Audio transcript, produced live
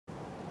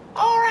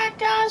Alright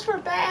guys, we're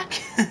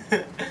back.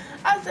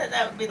 I said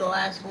that would be the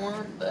last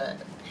one, but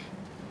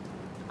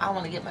I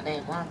want to get my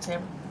damn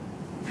lightsaber.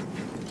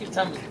 Keep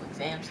telling me to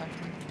exam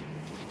something.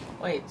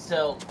 Wait,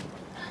 so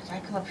did I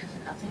come up here for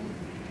nothing?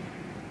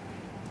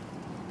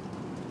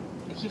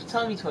 It keeps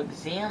telling me to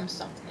exam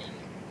something.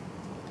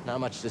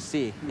 Not much to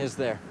see, is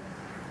there?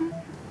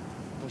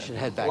 We should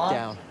head back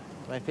down.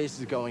 My face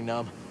is going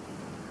numb.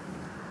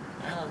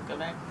 Well, let's go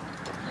back.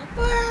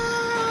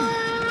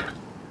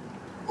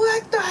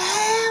 What the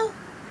hell?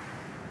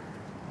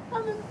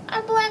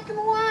 I'm black and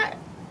white.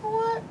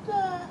 What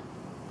the?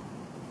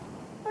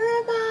 Where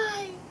am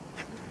I?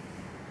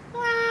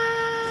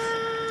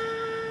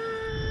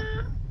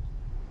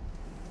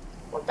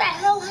 What the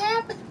hell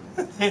happened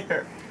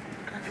there?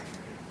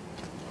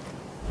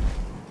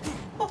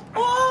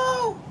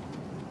 Oh!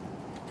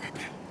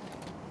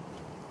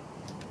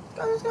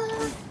 What's going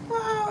on?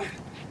 Whoa!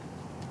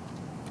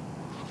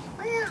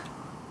 Oh, yeah.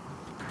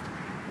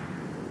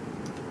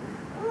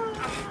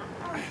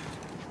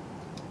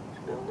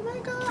 Spill the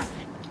makeup.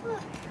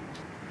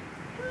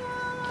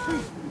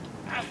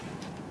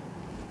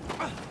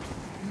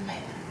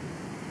 Man.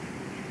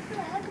 Where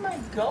the heck am I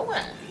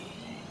going?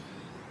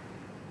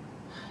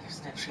 There's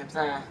that ship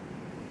there.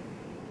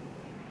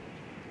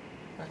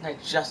 Wasn't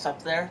it just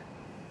up there?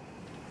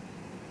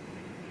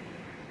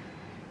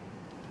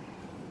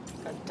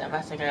 God damn,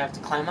 I think I have to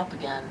climb up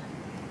again.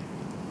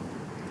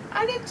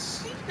 I didn't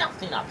see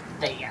nothing up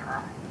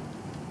there.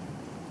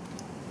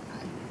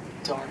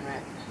 Darn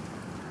it.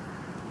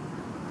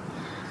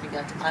 I think I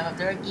have to climb up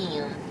there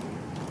again.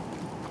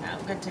 Right,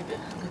 I'm gonna take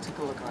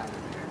a look around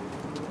there.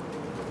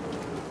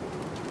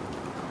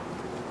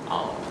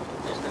 Oh,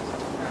 there's nothing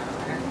around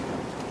there.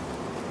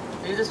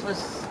 Maybe this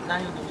was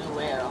not even a new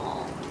way at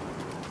all.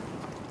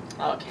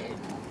 Okay,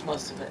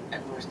 most of it,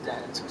 everywhere's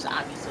dead, so it's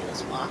obviously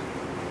this one.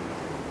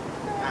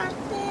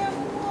 Goddamn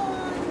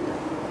one.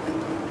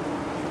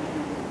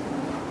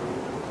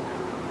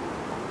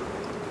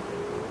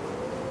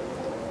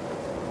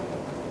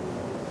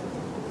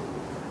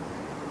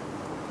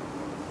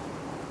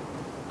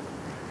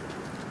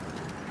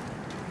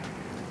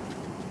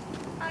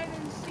 I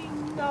didn't see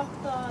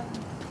nothing.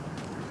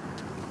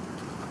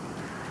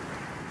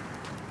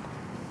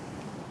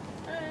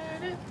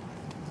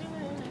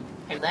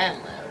 Hey,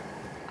 landlord,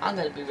 I'm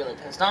gonna be really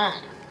pissed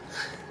on.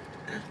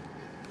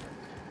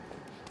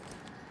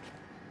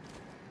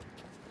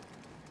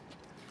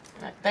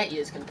 I bet you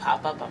it's gonna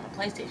pop up on my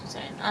PlayStation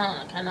saying, "Oh,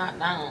 I cannot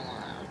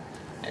download,"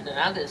 and then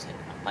I'm just hitting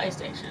my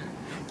PlayStation.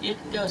 You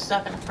can go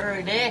suck in a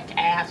furry dick,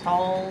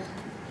 asshole.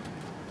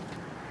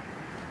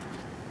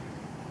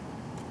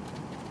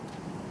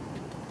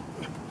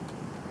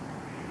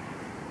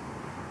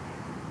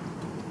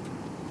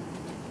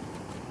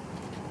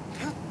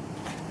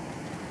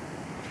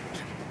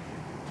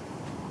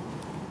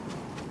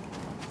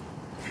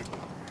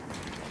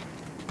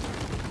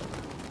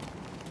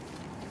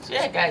 So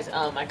yeah, guys,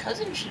 my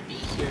cousin should be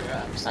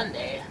here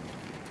Sunday.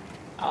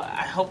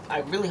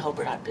 I really hope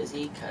we're not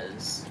busy,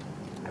 because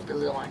I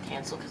really don't want to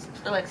cancel, because it's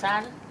really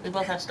exciting. We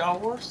both have Star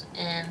Wars,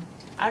 and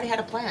I already had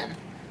a plan.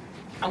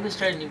 I'm going to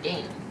start a new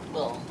game.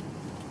 Well,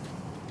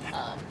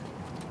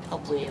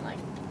 hopefully in like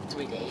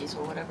 3 days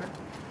or whatever.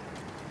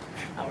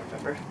 I don't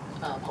remember.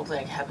 Hopefully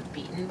I can have it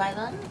beaten by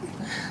then.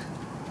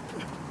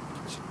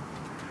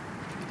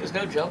 There's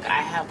no joke,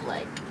 I have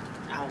like,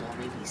 I don't know,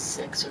 maybe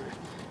 6 or...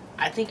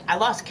 I think I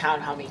lost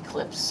count how many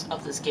clips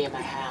of this game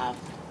I have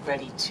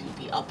ready to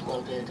be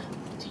uploaded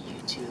to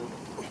YouTube.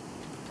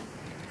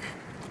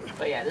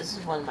 But yeah, this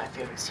is one of my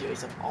favorite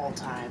series of all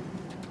time,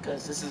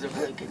 because this is a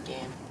really good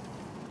game.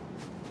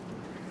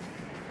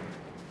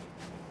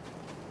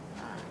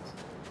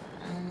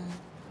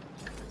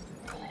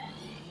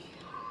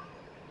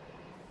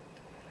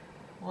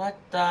 What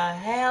the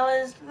hell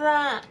is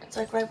that? It's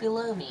like right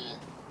below me.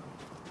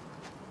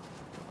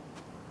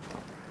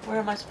 Where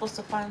am I supposed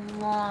to find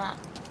that?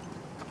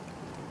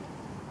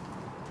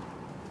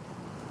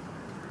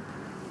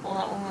 Well,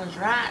 that one was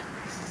right.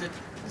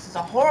 This is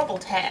a horrible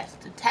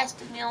test. It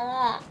tested me a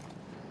lot.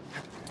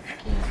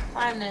 Can't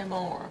climb no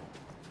more.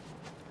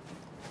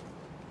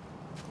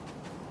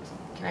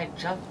 Can I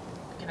jump?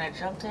 Can I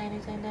jump to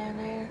anything down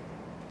there?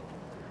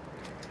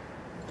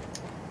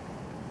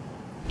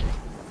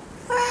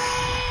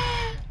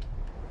 Ah!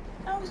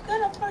 I was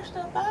gonna push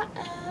the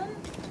button.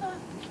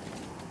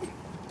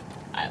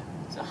 Alright,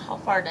 so how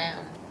far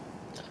down?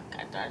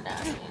 God darn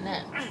down, isn't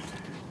it?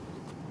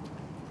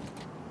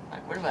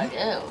 Like, where do I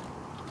go?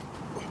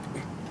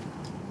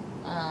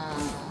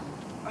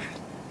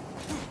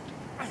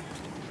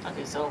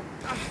 Okay, so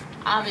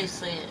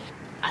obviously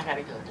I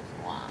gotta go a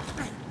different one.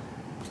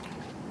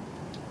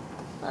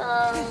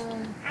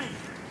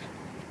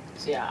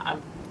 So yeah,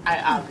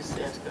 I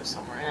obviously have to go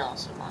somewhere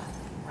else, am I?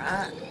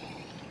 Right?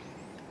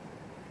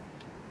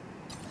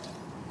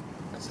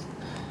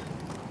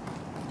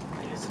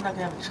 I guess I'm not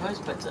gonna have a choice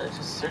but to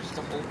just search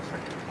the whole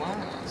freaking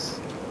place.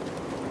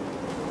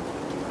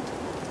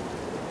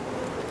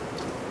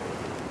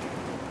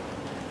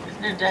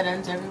 Isn't there dead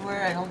ends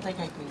everywhere? I don't think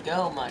I can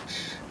go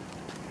much.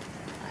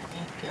 I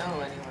think go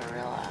anywhere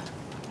real loud.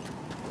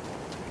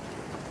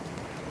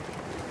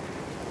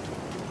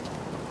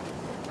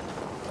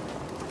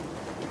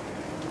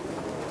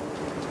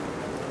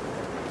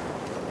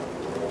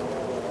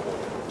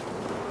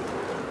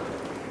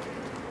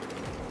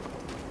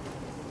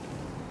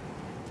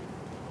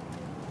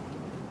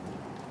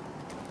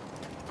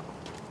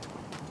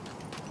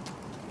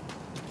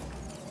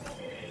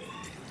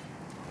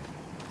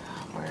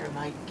 Where am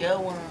I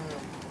going?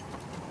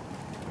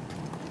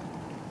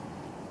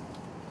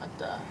 What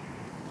the?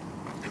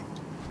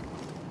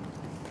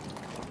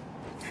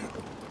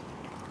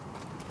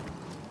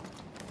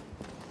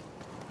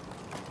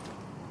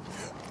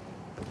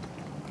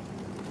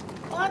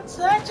 What's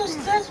that?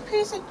 Just this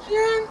piece of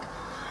junk?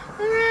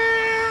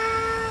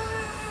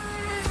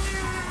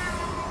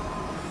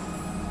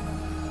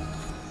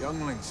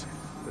 Younglings,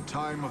 the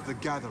time of the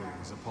gathering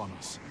is upon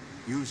us.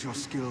 Use your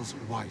skills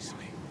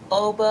wisely.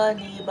 Oba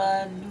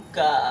Niba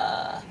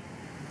Nuka.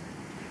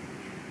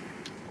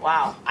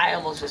 Wow, I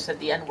almost just said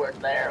the N-word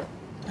there.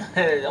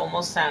 It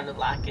almost sounded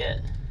like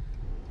it.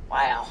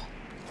 Wow.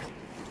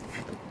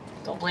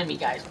 Don't blame me,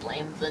 guys.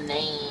 Blame the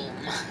name.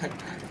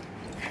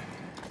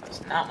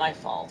 It's not my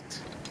fault.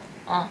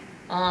 Nuka.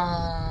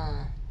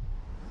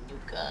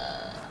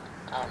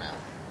 I don't know.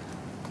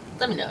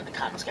 Let me know in the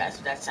comments, guys,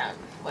 if that sound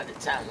what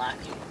it sounded like.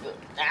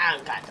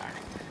 God darn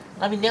it.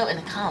 Let me know in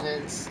the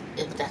comments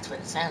if that's what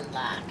it sounded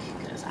like,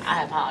 because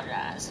I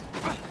apologize.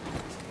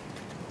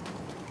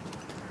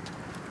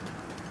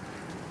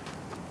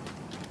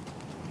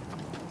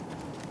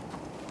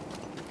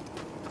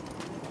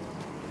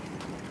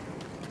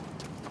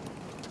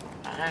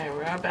 Alright,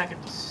 we're right back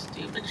at the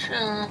stupid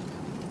shop.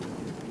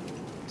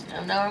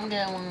 Don't know where I'm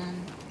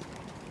going.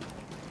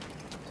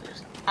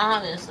 There's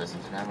obviously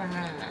something over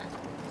here.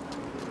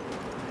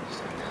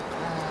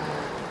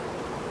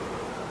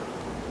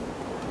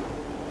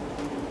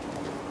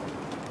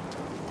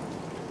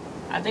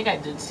 I think I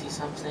did see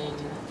something,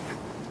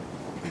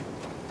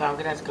 but I'm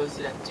gonna have to go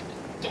through that stupid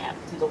gap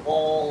through the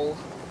wall.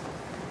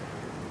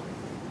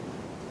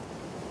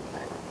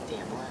 God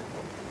damn it.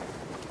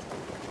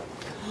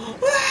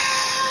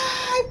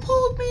 I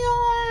pulled me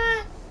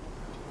on!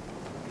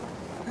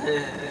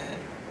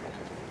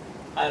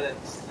 I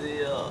didn't see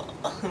it.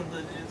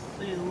 Did you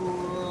see it?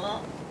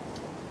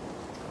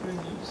 Did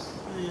you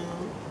see it?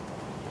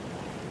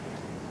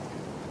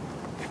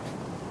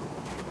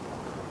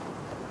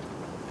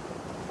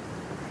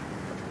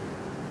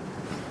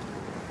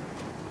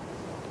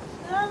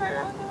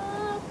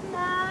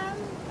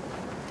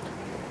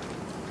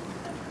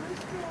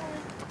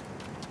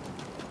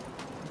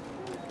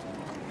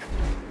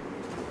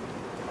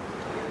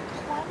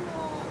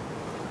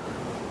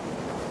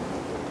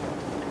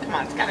 Come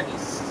on, it's gotta be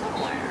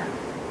somewhere.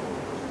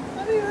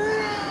 Let me run!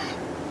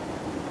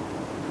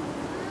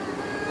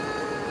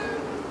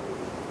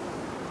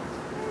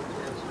 I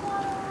just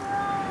wanna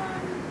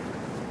run.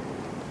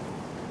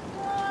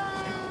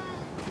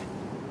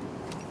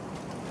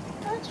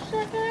 Let's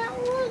check out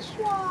this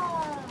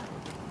one.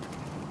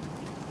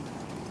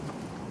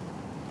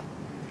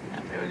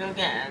 Yep, here we go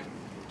again.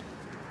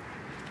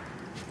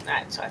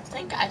 Alright, so I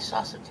think I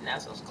saw something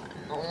else I was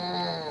climbing. No.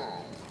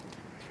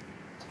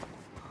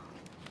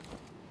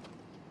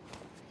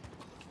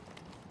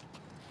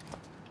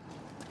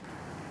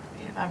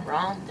 If I'm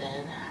wrong,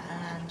 then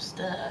I'm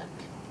stuck.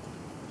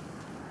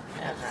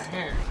 Yeah, it's right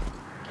here.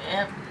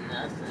 Yep,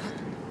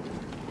 nothing.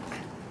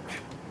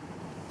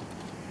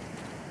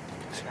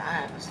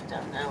 I honestly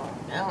don't know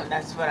where I'm going.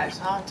 That's what I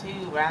saw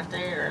too, right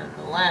there on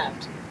the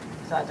left.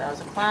 I thought that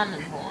was a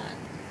climbing point.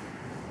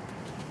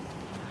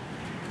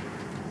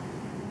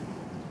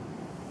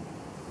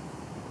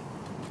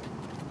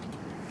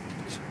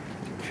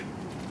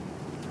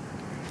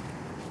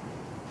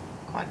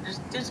 Come on,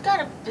 there's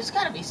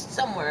gotta be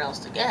somewhere else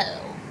to go.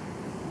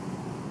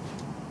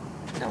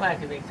 Nobody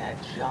can make that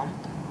jump.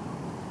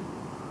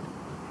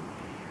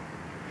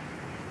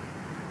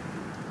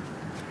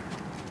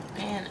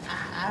 Man,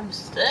 I'm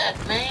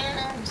stuck,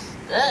 man. I'm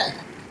stuck.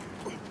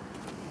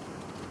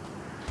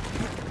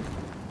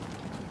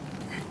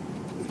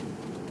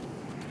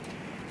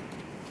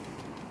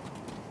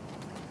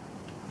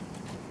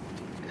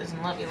 It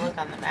doesn't let me look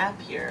on the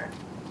map here.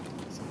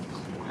 So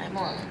climb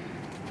on.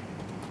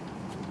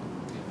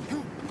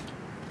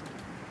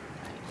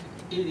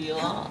 Idiot.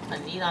 I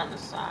need on the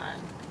side.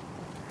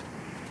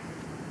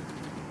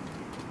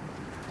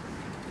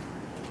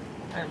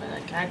 Wait a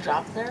minute, can I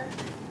drop there?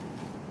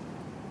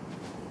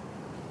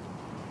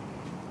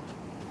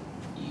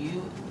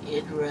 You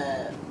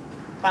idra.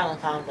 Finally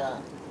found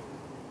a.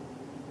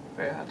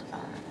 Very hard to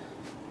find.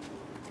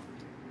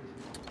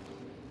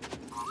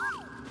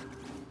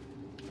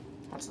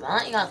 What's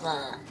that? You got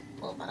the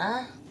little bit,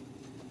 huh?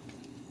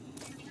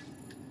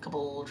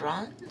 Couple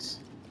drawings.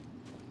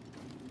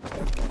 Look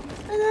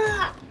at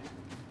that!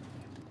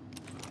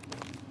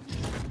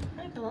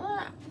 Look at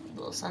that! A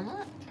little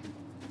sunlight.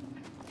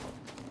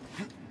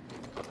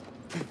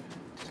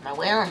 There's my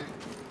whale.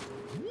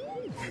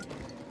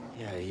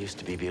 Yeah, it used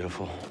to be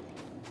beautiful.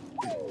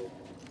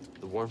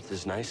 The warmth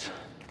is nice.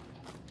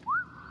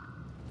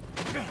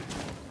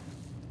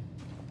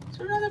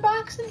 there another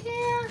box in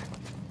here?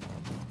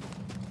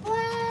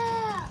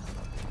 Wow.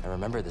 I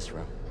remember this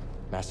room.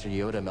 Master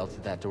Yoda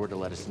melted that door to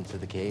let us into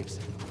the caves.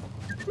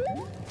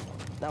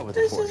 Not with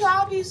the This Force. is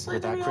obviously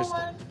With the that real crystal.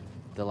 one.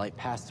 The light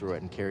passed through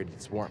it and carried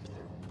its warmth.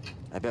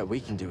 I bet we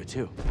can do it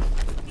too.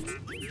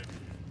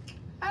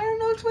 I don't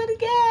know which way to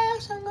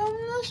guess. I'm going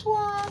this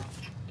one.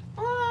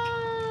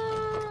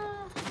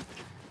 Ah.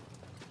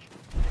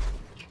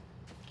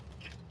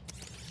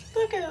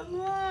 Look at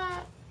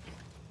that.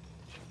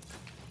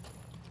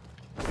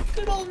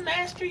 Good old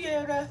Master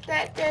Yoda,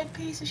 that dead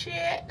piece of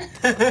shit.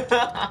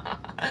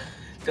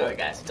 Don't worry,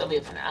 guys. Don't be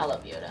a fan. I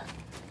love Yoda.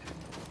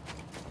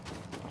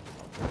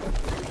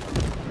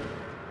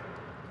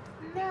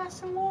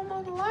 Nice and warm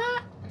on the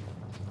light.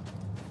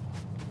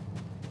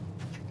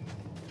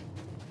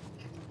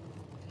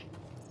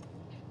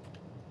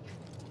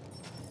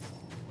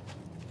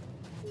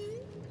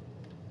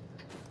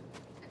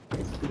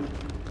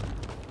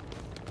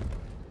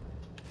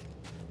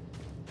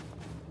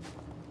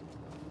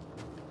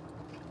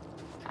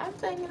 I'm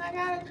thinking I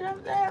gotta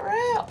jump that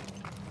rail.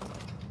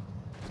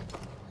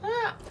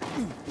 Ah.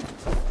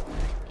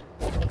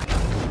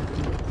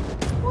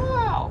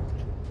 Wow.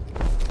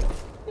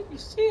 Did you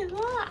see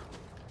that?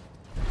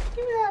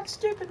 Give me that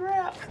stupid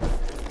rail.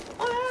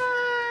 Ah.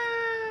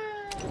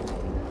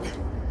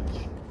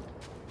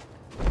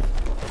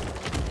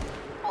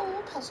 A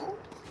little puzzle.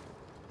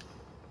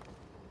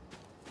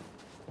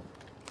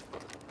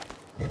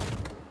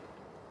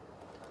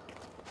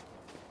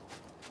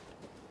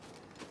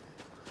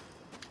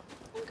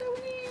 I'm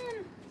going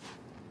in.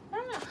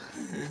 Ah.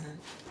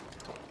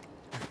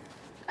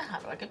 How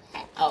do I get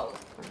back? Oh,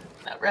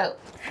 that rope.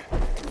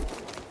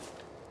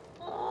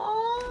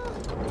 Oh.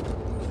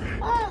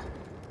 Ah.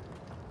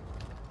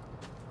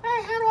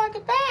 Hey, how do I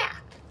get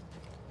back?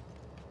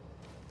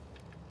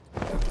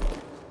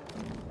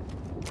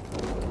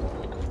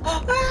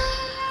 Ah.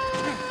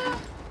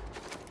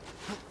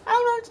 I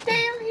don't know what's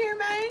down here,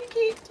 man. You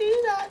can't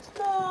do that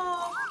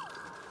stuff.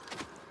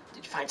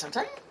 Did you find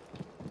something?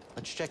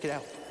 Let's check it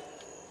out.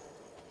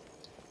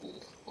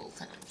 Little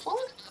thing on the floor.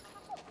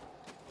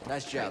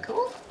 Nice Very job.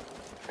 cool.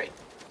 Great.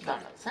 You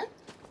found another thing.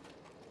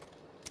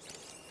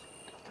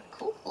 Pretty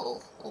cool.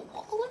 Little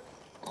wobbly.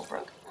 Little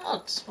broken. Oh,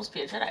 it's supposed to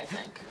be a Jedi, I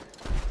think.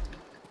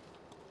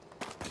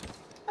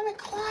 Let me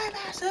climb,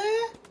 I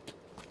say.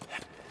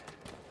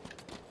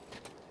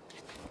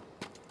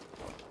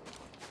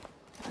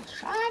 Let's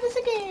try this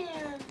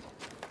again.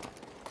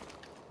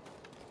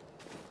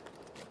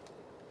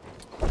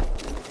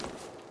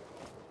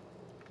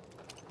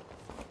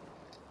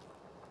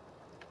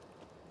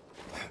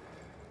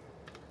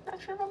 Not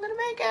sure if I'm gonna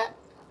make it,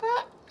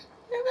 but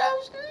here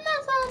goes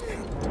nothing.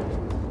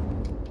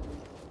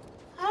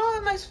 How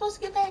am I supposed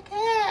to get back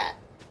here?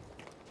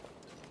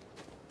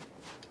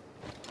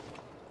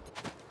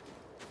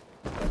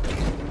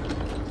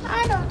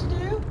 I know what to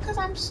do, because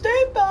I'm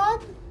stupid.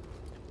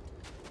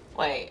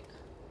 Wait.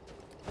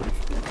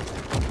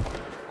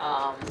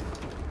 I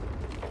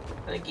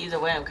think either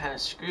way I'm kind of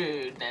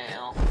screwed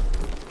now.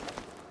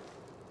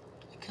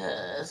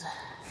 Because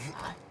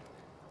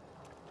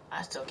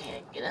I still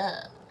can't get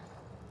up.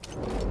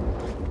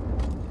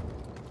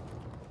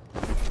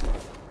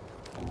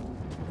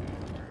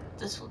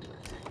 This will do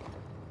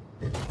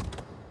anything.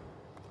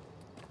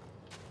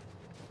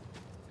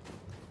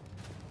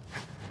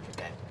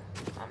 Okay,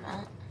 I'm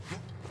not.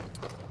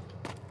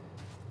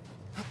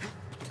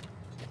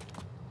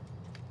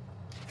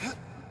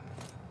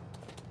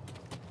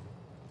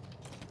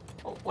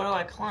 Oh, what do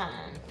I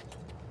climb?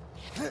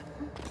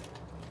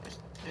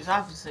 There's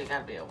obviously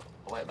gotta be a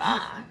way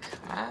back,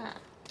 right?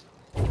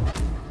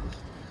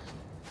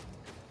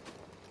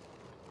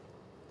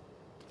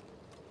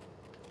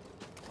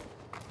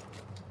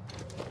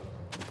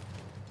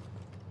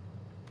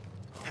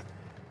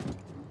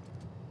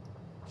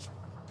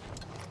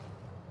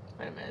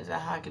 Wait a minute, is that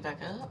how I get back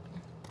up?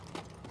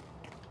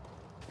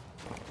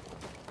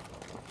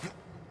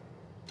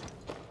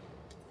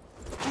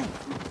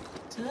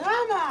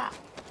 Llama!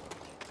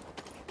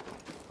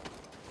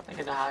 I think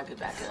I know how I get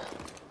back up.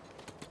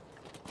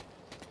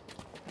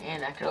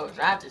 Man, I could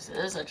overdrive this. It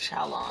is a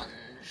challenge.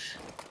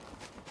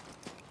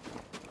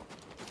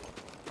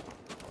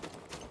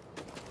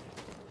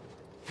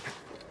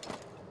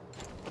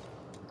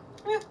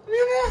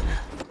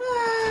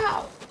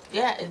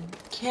 Yeah, it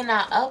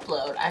cannot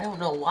upload. I don't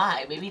know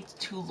why. Maybe it's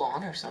too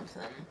long or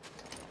something.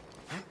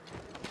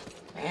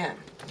 Man,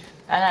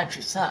 that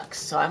actually sucks.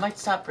 So I might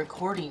stop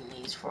recording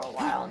these for a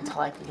while until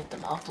I can get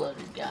them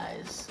uploaded,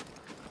 guys.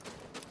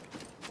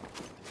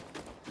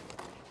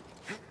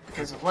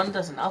 Because if one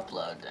doesn't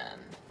upload, then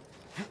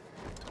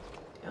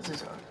the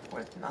others are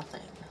worth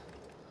nothing.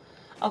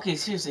 Okay,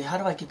 seriously, how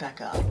do I get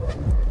back up?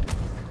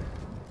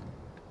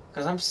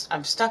 Because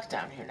I'm stuck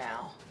down here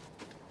now.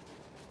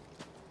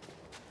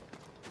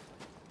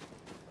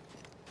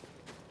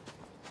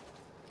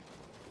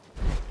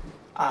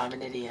 Ah, I'm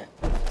an idiot.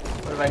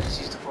 What if I just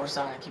use the force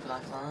on and keep it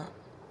like that?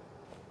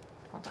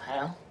 What the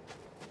hell?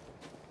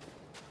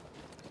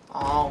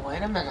 Oh,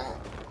 wait a minute.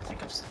 I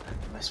think am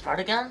I smart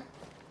again?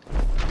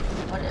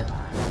 What if I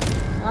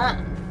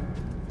climb?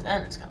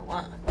 Then it's gonna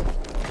work.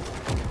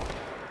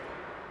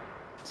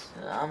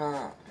 So I'm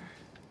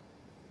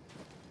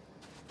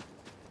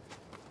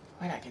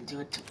wait, I can do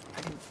it too.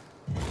 I can.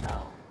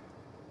 No.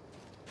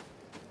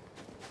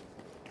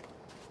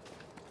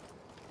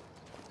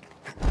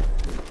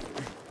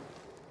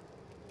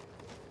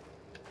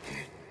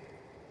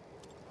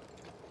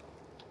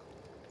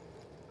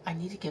 I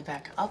need to get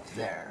back up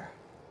there.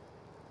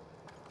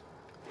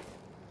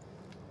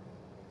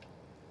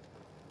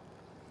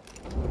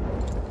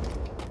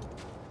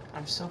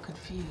 I'm so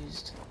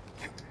confused.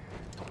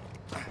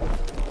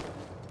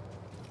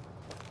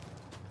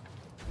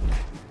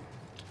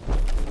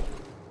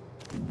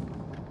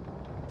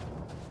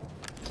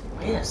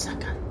 Wait a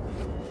second.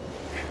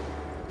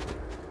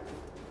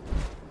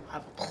 I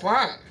have a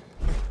plan.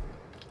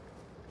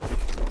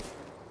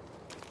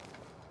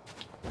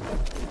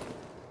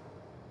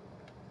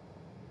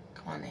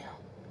 Come on now.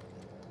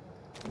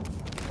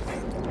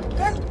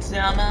 God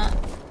damn it.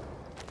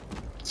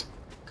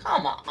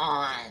 Come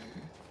on.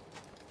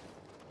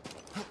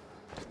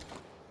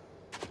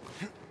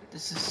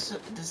 This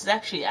is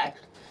actually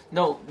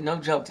no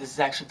joke. This is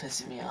actually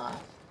pissing me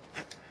off.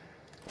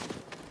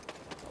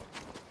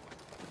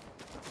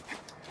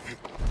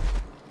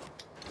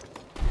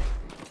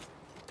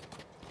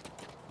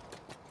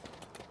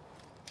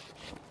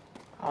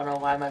 I don't know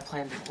why my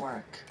plan didn't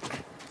work.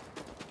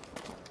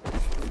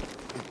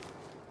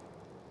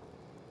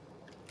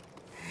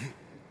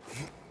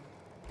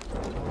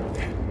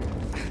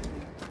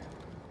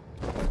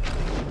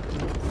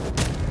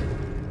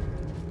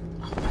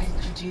 Oh, why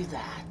did you do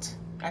that?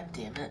 God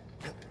damn it.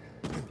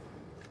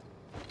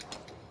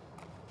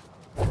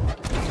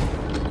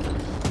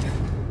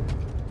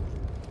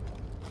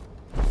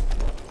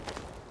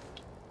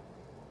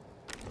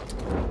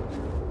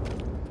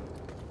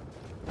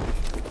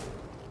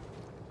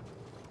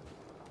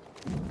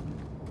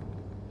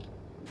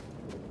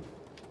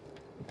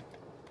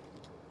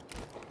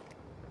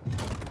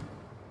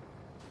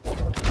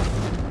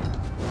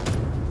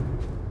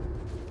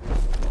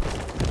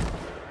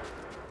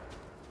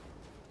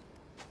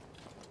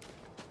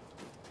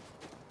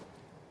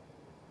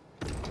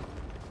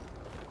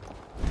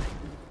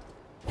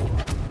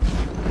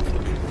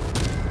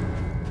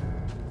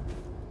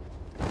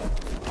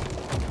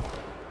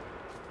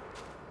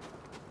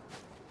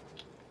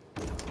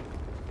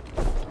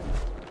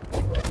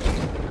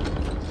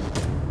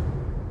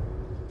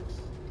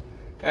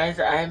 Guys,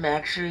 I'm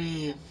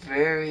actually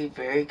very,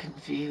 very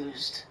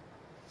confused.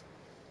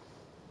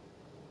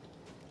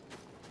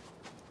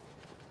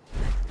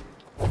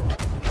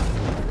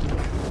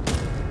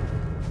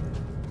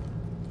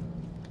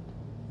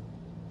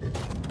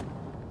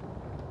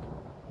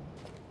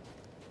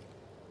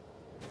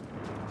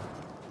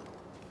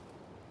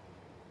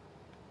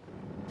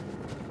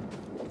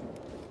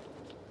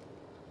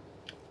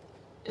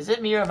 Is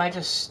it me or am I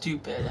just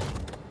stupid?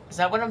 Is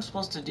that what I'm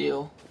supposed to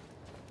do?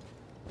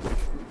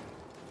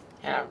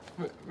 Yeah,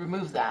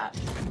 remove that.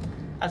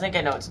 I think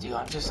I know what to do.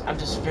 I'm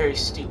just very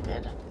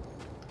stupid.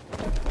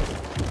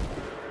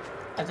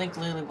 I think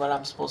literally what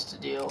I'm supposed to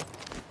do,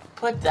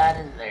 put that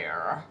in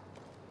there,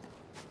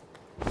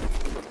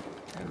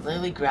 and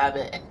literally grab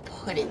it and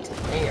put it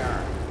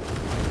there.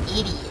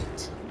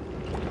 Idiot.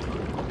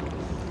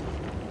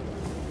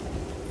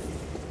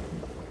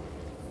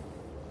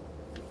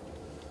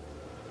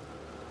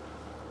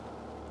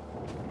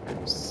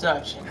 I'm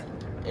such an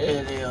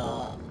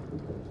idiot.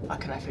 How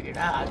can I figure it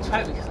out? It's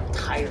probably because I'm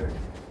tired.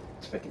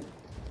 It's freaking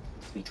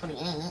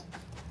 3:28.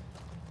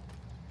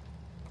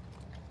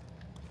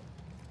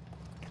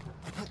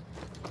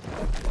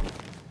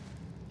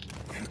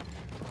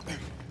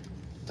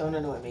 Don't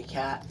annoy me,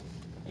 cat.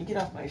 You get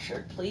off my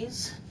shirt,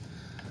 please.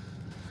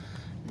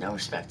 No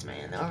respect,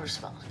 man. No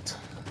respect.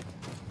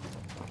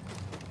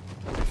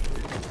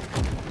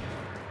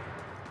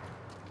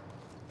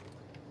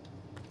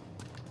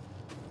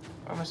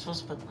 Where am I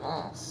supposed to put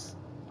this?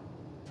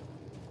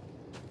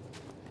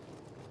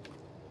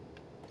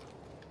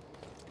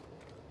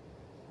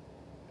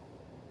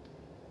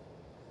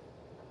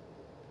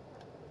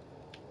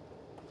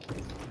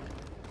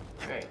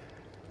 Great.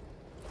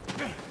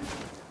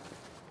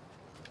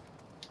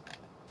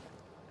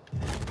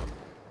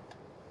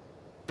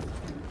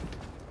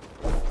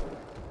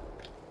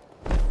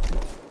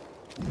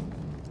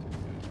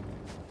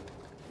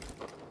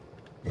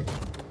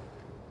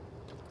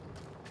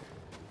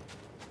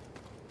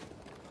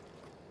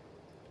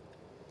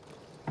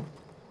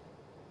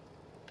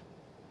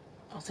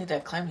 I don't think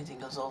that climbing thing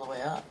goes all the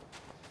way up.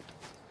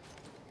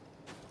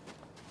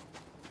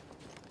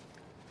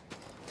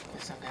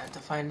 Guess I'm gonna have to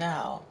find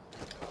out.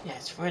 Yeah,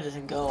 it's sure it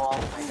doesn't go all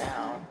the way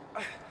down.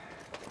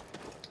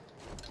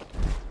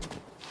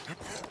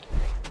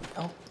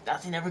 Nope,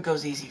 nothing ever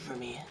goes easy for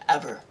me.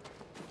 Ever.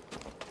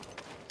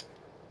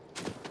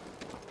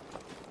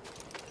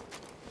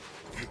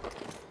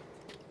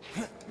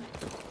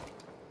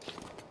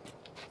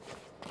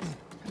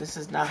 This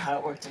is not how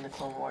it worked in the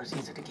Clone Wars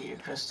either to get your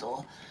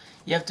crystal.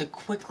 You have to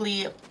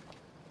quickly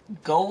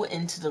go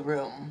into the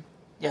room,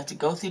 You have to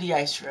go through the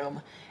ice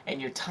room, and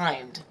you're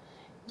timed.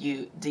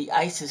 The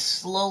ice is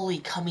slowly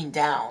coming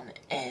down,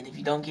 and if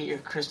you don't get your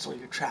crystal,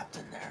 you're trapped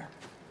in there.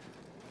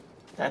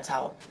 That's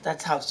how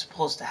it's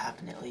supposed to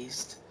happen, at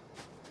least.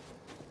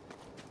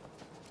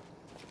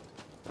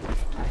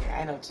 Okay,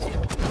 I know what to do.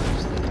 I'm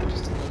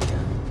just an idiot.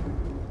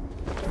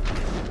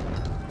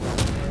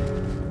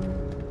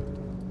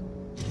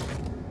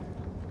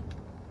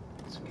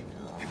 Let's give me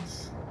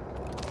those.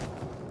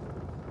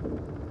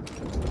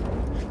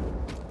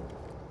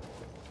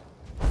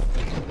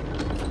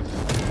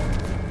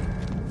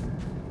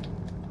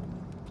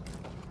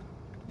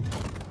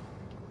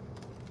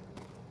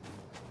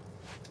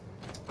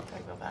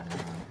 Gotta go back now.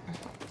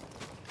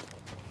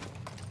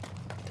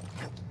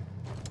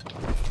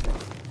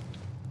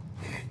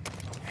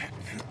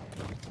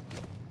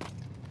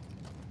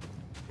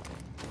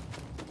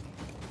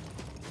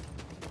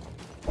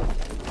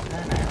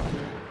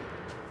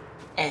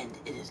 And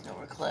it is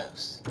nowhere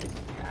close.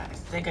 Yeah, I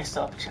think I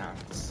still have a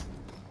chance.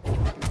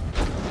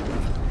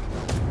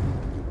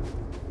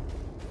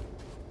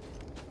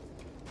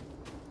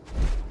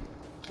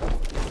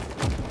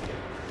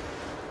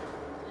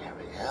 There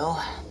we go.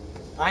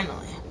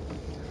 Finally.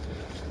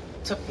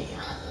 Took me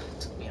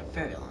a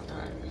very long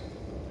time.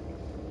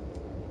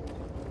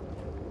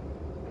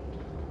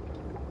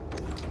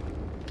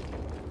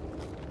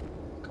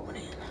 Going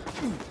in.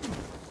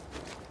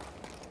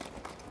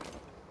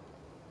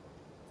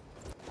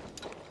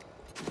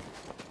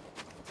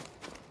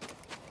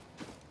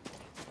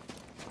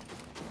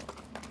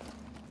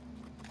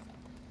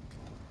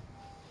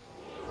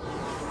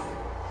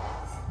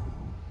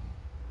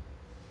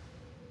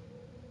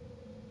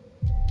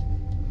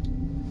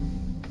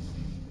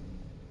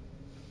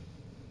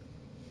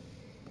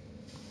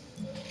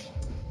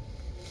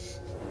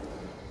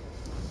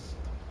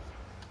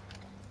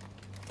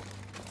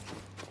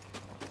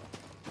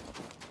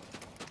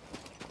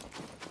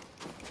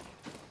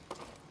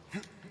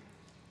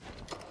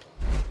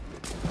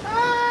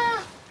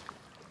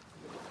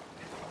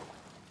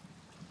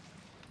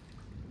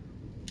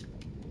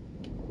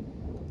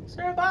 Is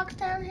there a box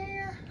down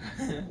here?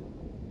 I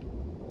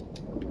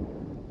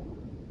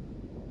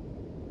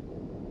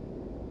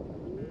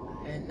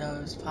didn't know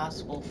it was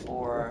possible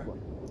for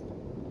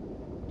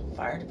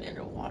fire to be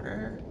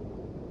underwater.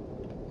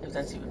 If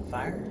that's even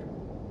fire.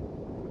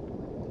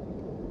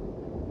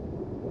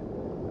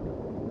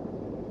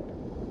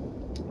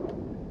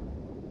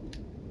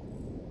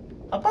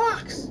 A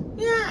box!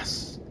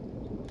 Yes!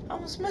 I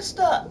almost messed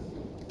up.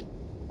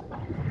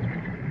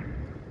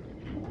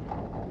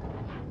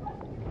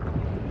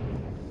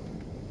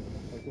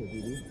 Okay,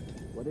 Judy.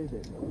 What is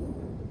it?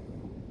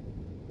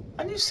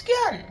 A new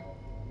skin!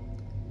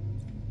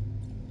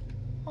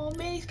 Oh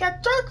man, he's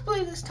got dark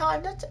blue this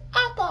time. That's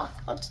epic.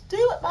 Let's do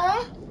it,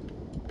 man.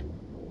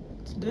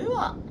 Let's do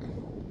it.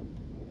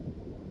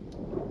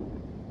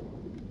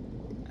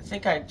 I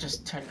think I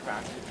just turned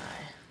around, didn't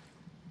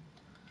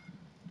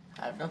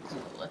I? I have no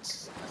clue.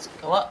 Let's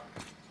go up.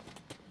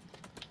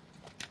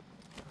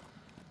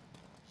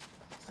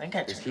 I think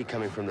I There's turned heat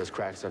coming from those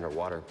cracks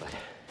underwater, but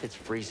it's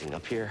freezing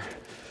up here.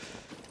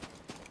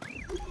 I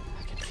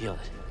can feel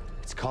it.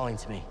 It's calling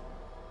to me.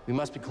 We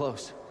must be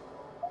close.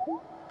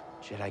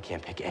 Jedi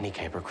can't pick any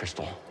Kyber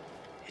crystal.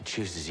 It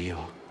chooses you.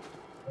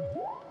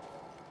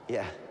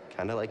 Yeah,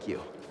 kinda like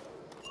you.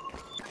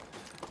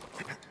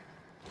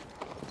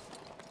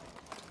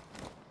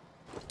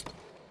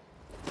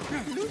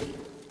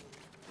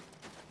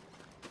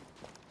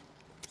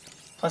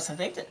 Plus, I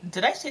think that,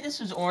 did I say this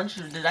was orange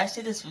or did I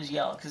say this was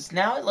yellow? Because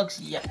now it looks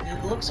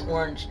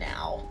orange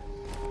now.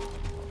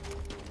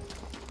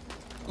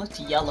 It looked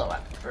yellow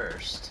at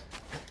first.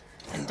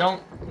 And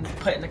don't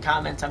put in the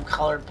comments I'm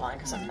colorblind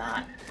because I'm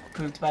not.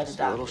 Proved by the Just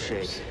a doctors.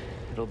 little shake.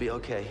 It'll be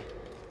okay.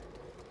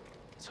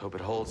 Let's hope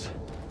it holds.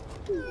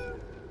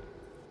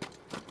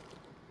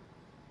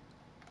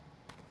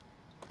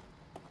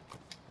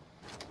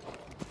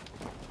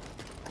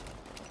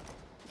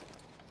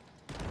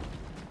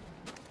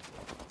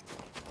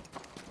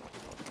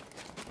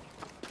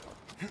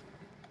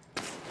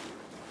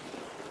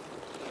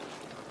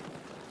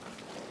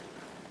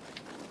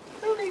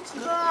 Who needs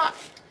that?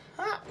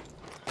 Ha!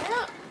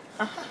 Ha!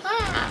 Ha ha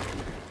ha!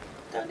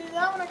 Don't do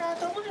that one, I got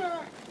told you.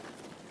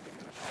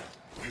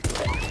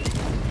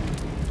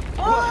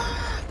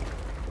 Ah!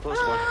 Close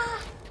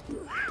Ah!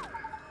 one.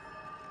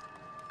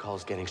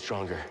 Call's getting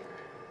stronger.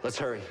 Let's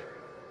hurry.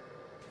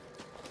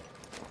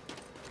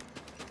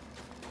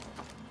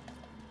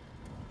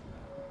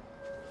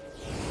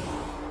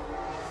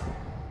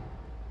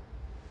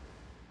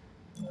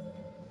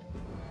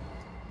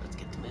 Let's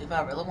get the move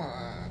I really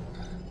want.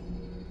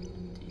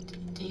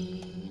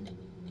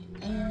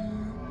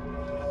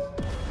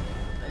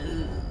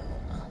 Ooh,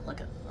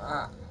 look at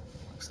that.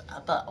 Looks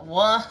epic.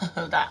 Whoa,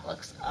 that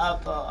looks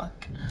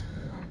epic.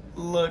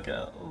 Look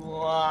at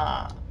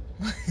that.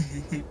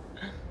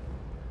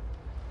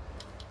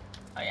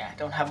 Oh yeah, I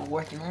don't have a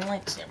working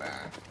lightsaber.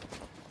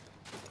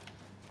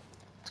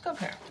 Let's go up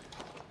here.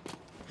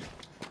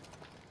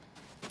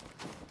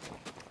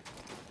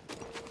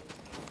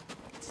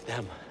 It's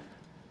them.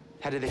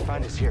 How did they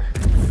find us here?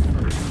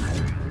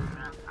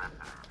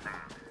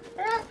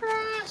 They're after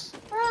us!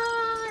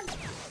 Run!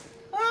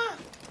 Ah!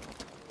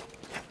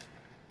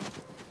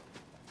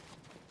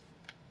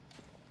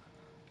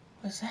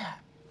 What's that?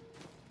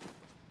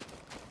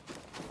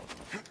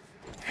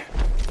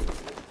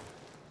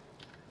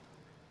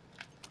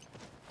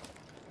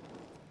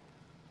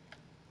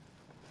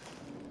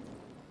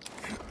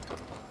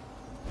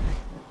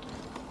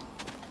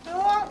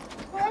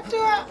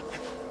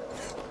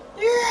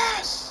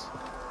 Yes!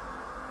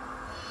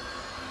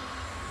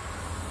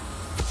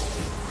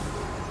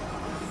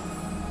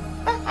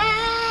 Where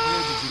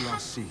did you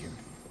last see him?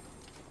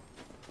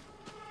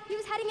 He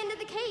was heading into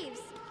the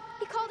caves.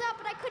 He called out,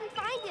 but I couldn't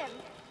find him.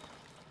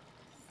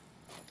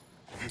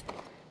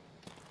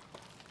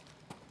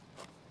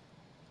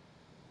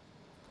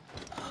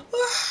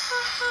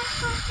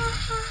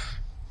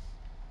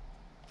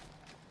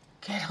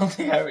 Okay, I don't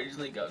think I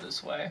originally go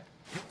this way.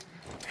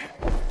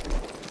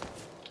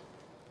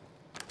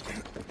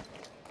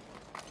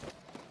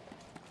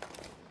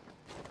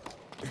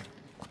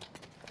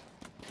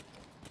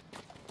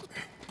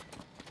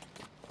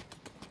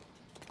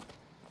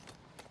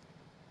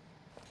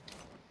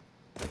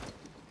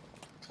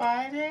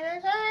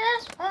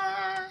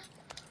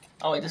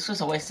 Oh wait, this was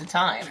a waste of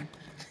time.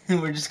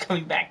 We're just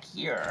coming back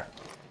here.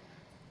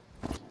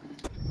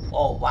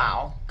 Oh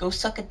wow. Go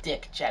suck a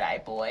dick,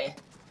 Jedi boy.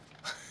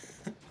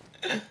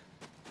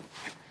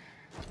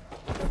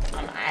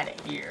 I'm out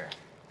of here.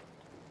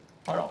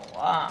 What a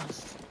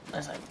loss.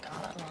 Unless I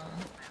got it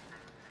wrong.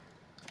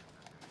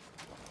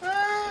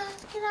 Ah,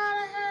 let's get out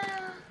of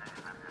here.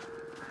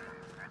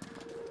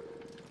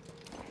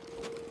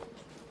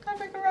 Gotta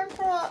make a run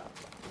for it.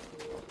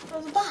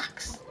 There's a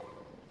box.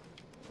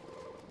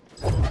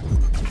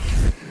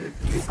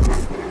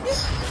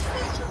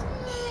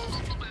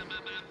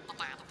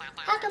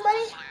 Hacker,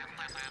 buddy.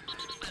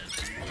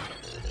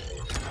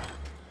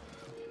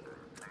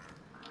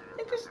 I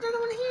think there's another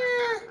one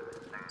here.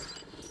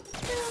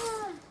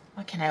 Yeah.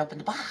 Why can't I open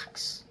the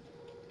box?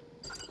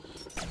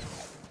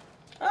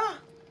 Ah,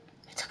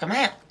 I took him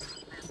out.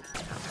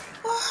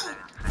 Whoa.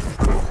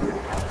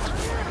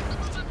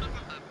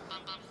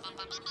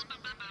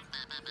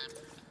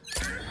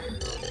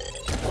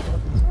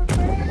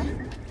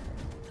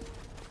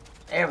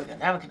 There we go,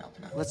 now we can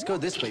open it. Let's go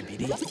this way,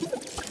 BD.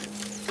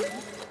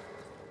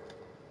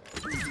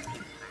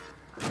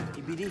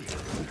 Hey, BD,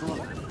 take a look.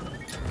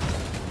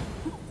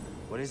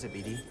 What is it,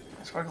 BD?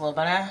 Let's work a little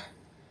better.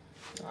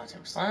 Lots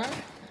of slime.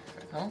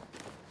 Pretty cool.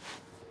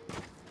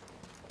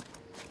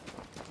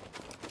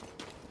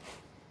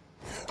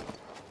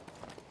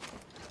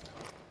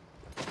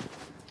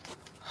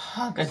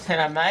 Oh, good thing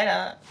I made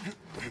it.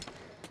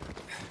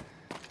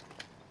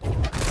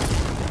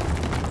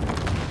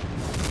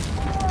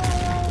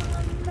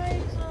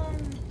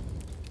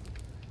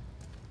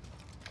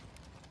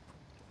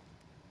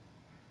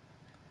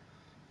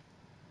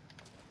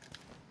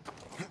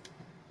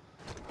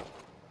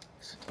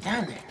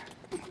 Down there.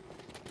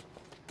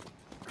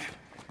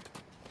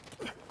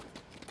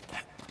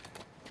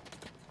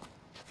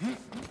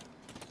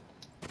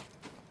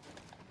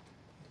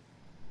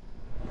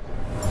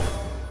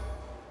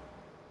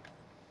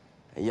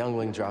 A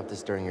youngling dropped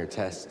this during your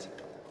test.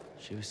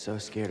 She was so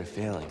scared of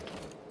failing.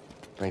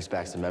 Brings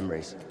back some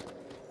memories.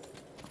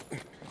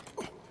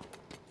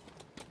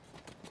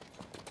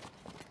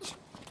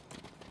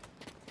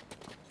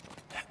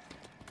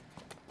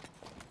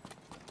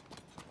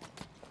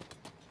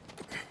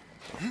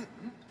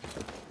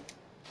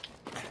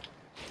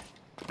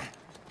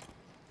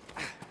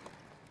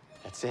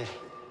 That's it.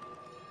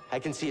 I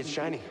can see it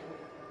shining.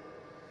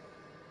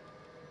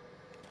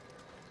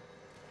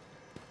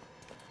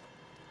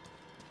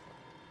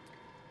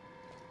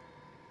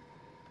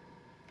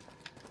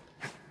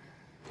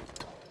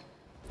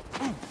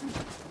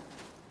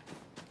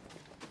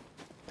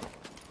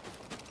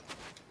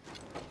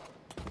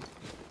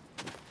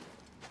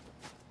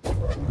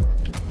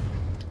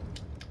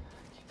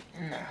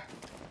 In there.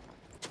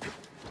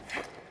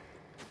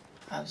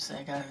 Obviously,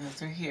 I gotta go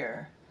through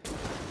here.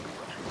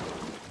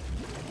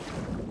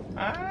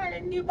 Alright,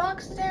 any new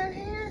boxes down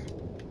here?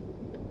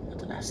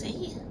 Nothing I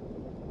see.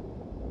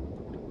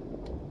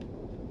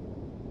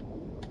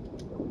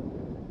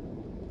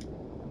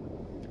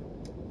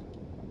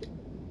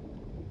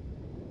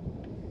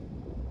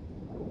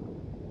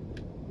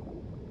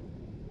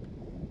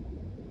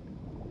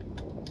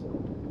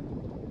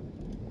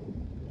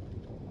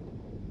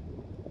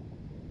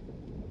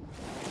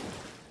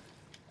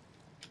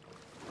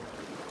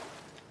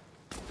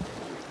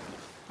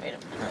 Wait a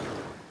minute.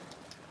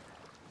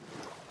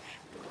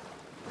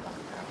 Oh,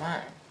 never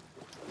mind.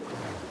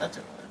 That's a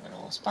really good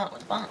little spot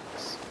with a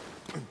box.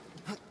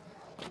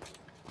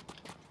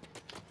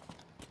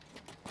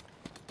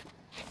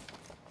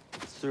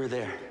 It's through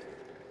there.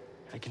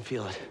 I can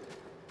feel it.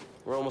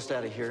 We're almost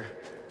out of here.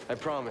 I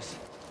promise.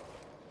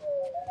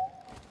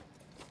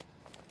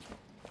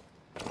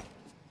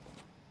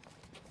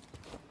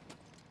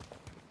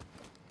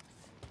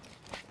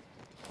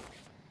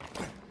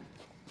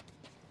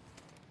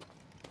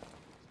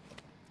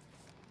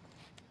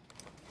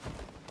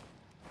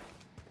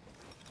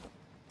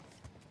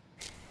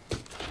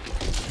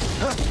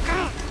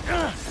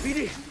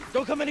 BD,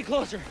 don't come any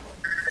closer.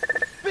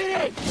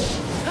 BD!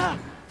 Ah!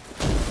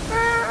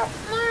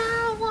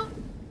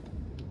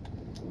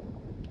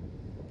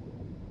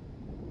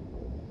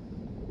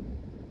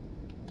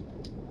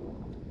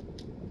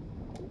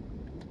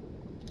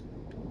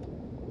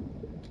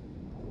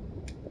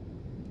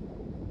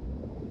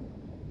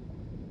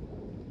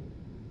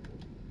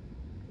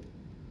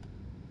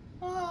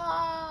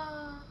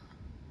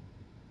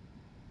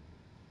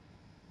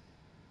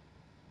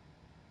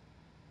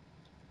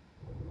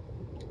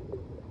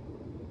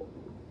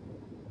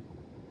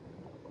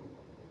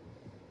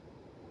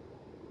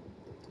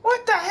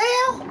 What the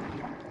hell?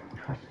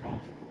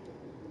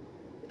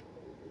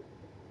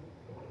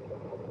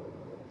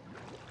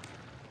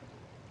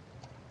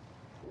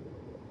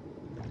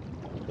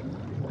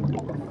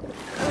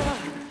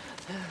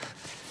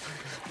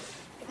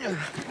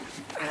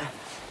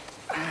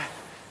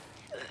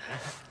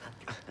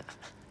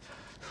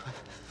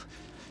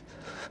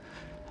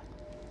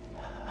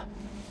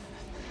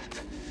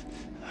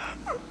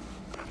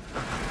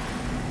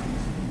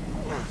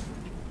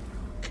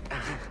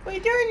 What are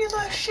you doing, you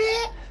little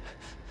shit?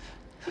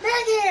 Get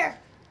back here,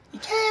 you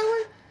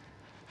coward.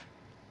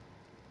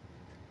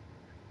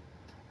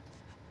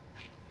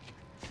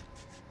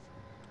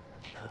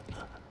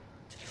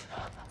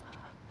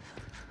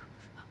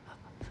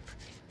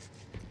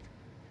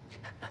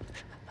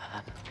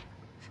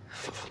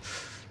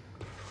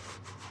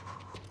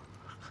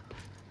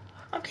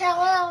 I'm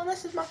Kal-El, and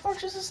this is my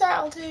Fortress of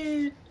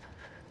Solitude.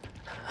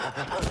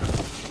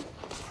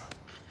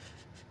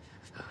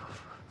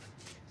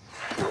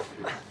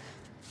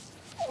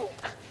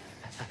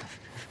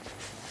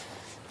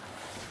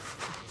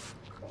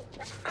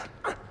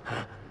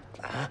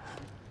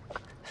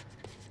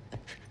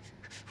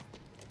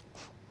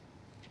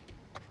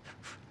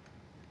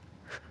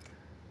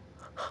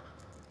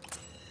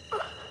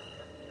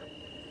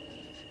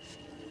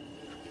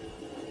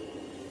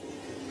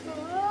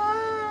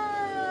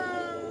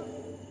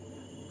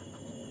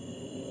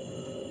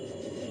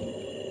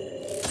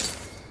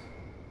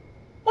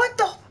 What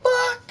the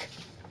fuck?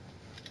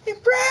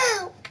 It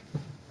broke.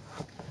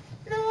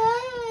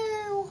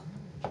 No.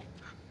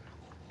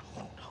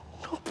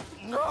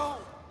 No!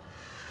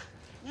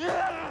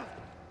 Yeah!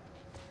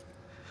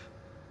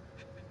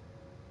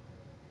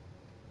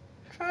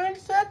 Try and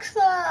fix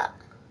that.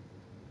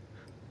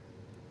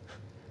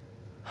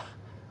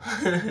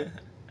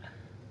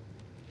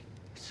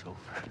 It's over.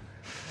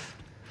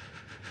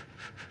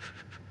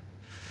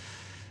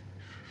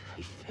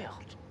 I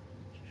failed.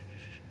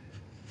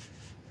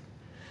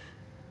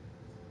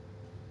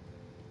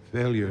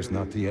 Failure is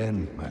not the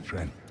end, my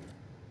friend.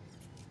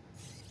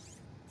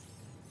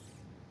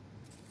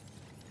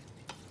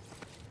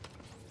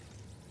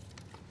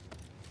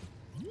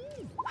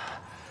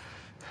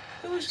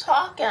 Who's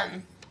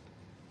talking?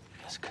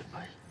 Yes,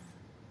 goodbye.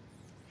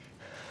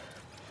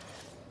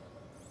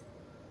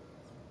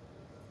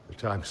 The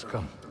time's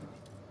come.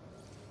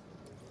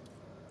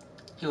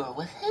 You were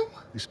with him?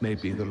 This may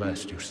be the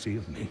last you see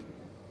of me.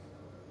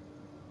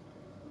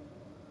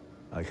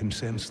 I can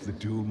sense the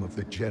doom of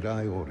the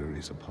Jedi Order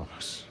is upon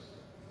us.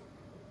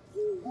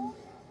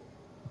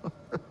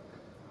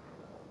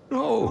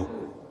 No!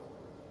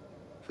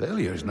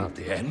 Failure is not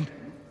the end.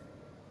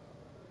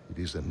 It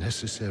is a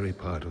necessary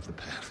part of the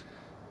path.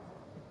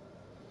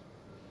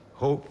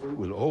 Hope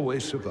will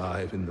always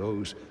survive in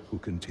those who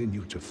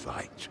continue to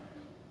fight.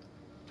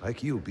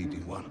 Like you,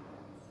 BD-1.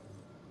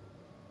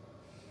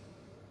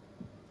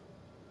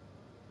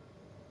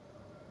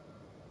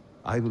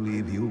 I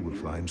believe you will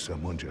find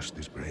someone just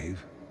as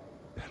brave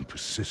and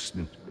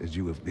persistent as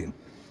you have been.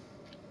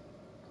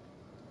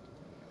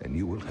 And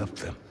you will help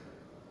them,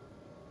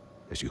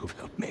 as you have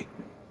helped me.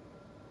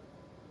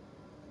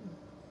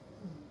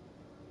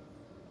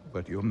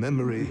 But your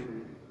memory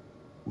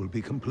will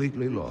be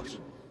completely lost.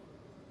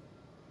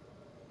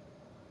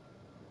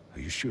 Are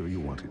you sure you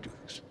want to do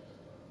this?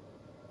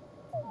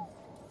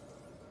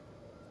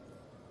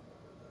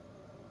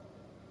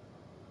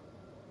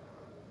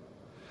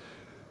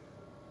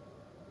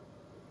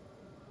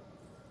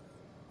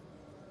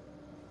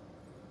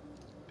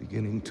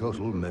 Beginning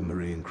total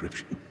memory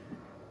encryption.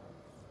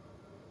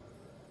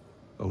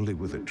 Only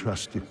with a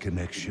trusted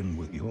connection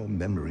will your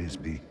memories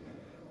be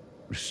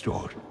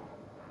restored.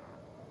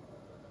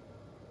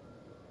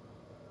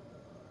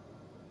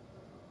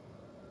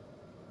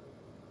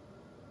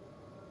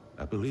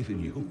 I believe in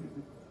you,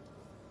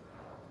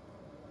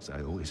 as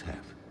I always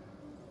have.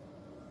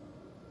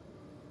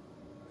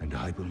 And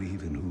I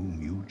believe in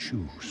whom you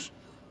choose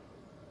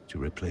to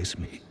replace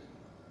me.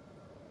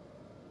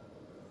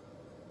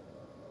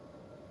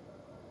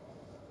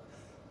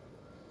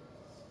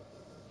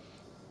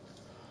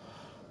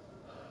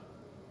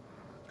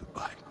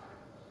 Goodbye,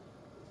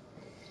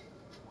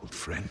 old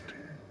friend.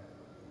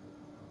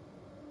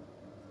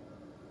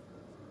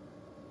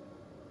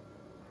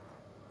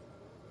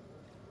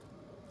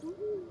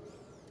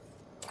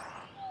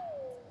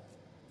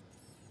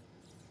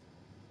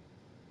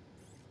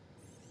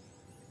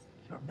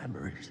 Your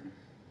memories.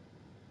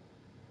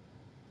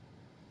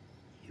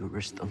 You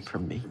risked them for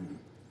me.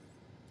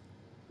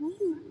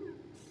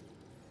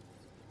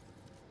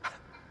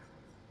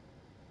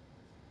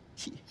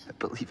 I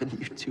believe in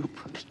you too,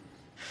 but...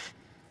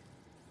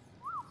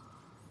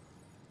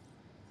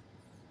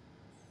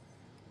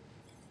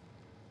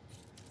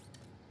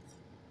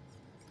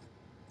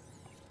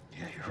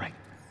 Yeah, you're right.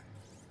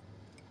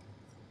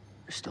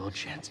 There's still a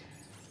chance.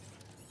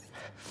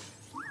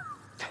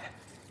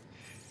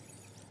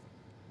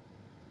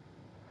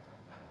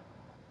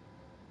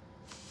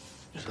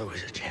 There's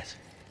always a chance.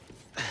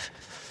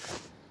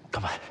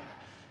 Come on.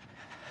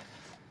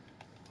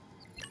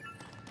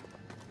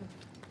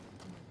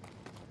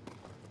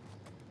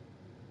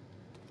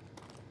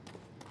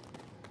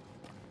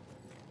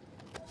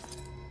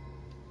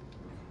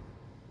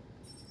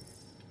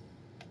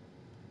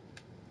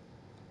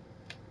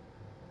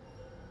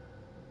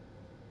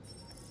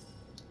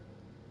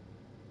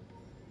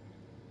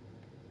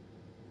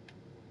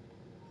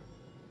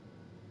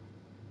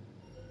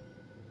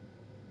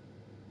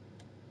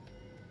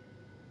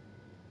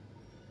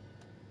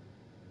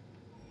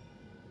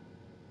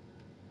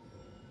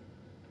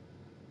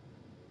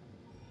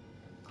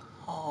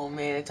 Oh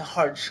man, it's a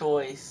hard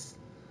choice.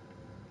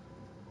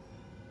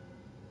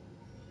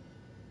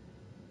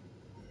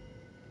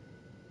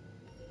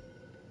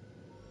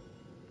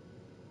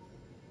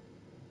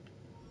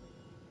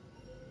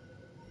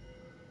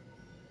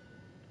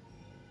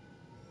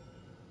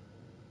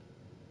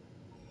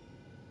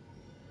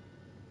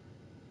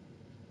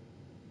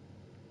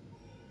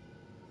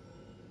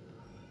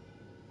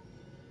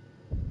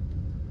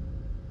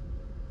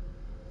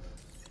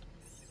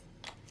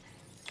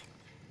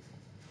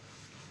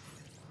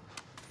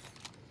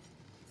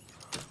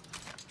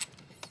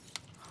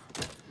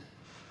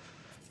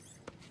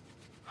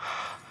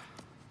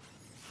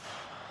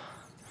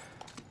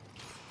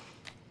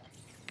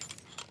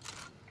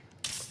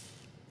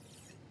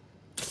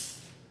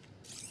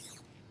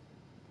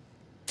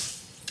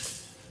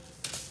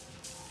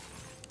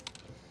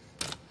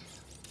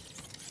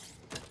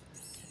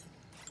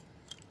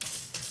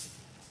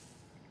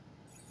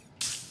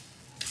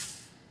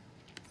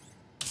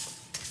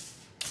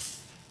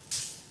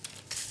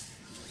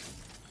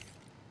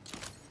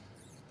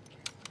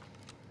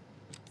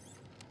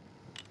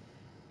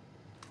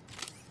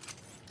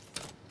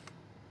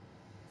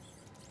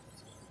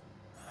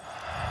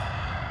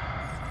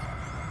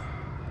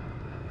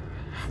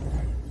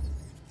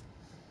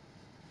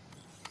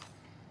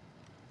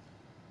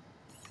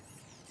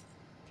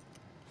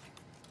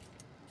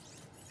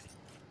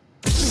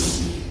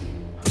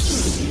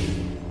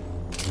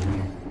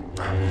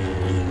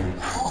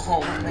 Oh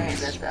man,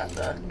 that's that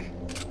duck.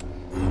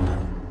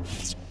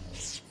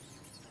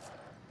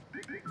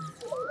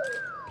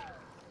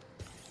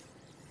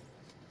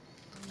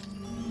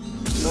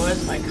 So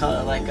what's my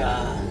color? Like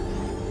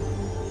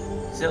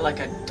is it like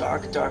a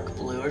dark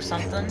blue or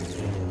something?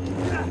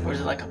 Or is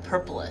it like a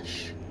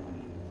purplish?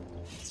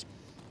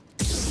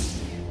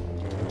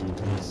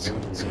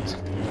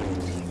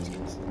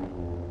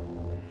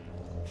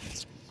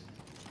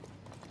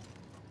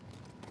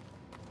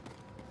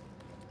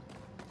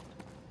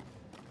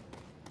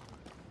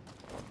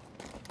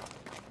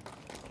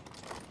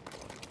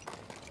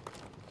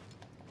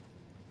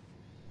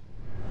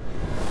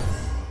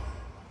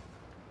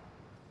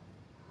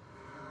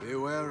 Be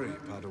wary,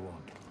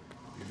 Padawan.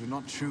 You do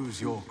not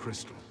choose your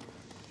crystal.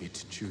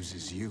 It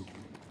chooses you.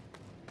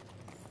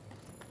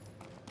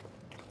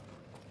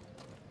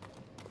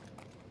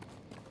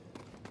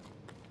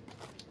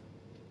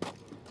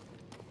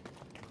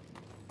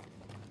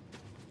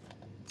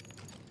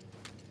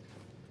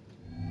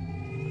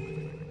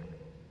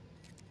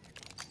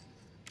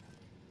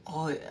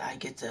 Oh, I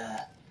get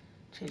to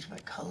change my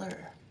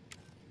color.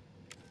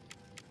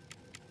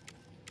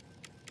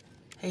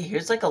 Hey,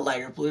 here's like a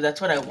lighter blue. That's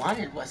what I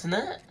wanted, wasn't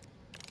it?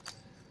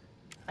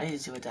 I need to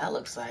see what that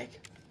looks like.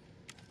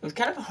 It was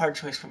kind of a hard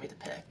choice for me to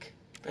pick,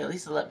 but at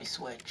least it let me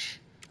switch.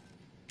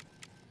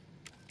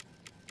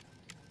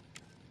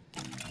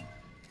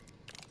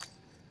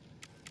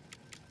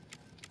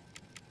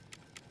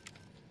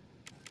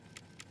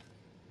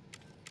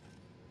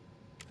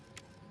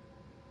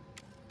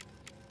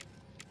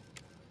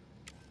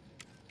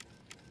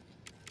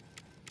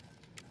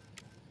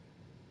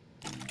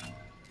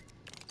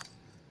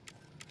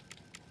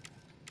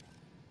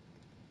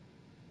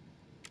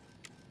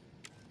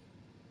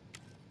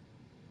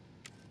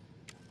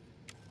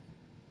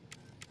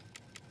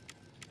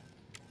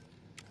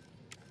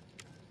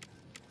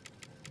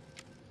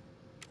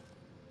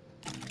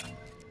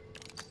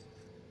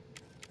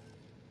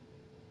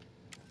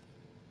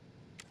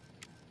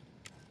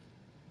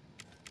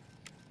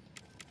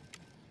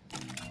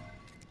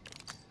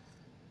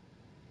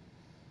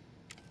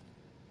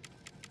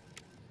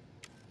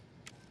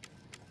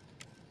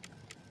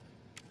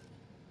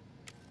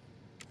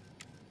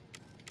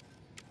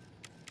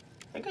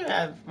 I could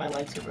have my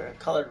lightsaber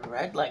colored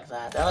red like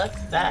that.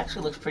 That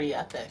actually looks pretty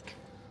epic.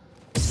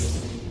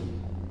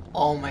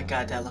 Oh my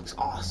god, that looks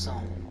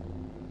awesome.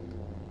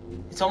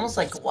 It's almost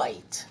like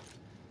white.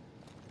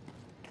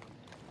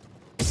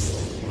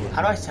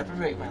 How do I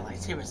separate my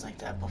lightsabers like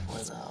that before,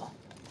 though?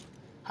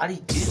 How do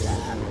you do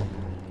that?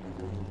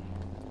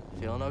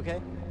 Feeling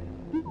okay?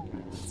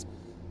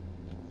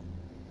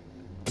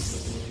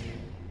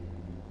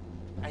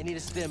 I need a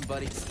stim,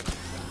 buddy.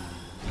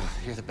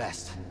 You're the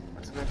best. I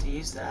was about to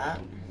use that.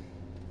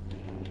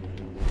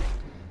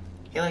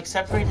 He like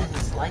separated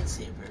his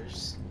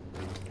lightsabers.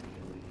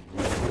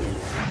 I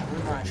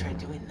really want to try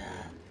doing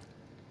that.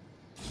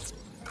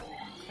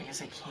 I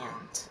guess I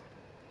can't.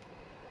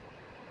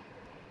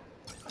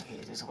 Okay,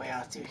 there's a way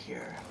out through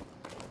here.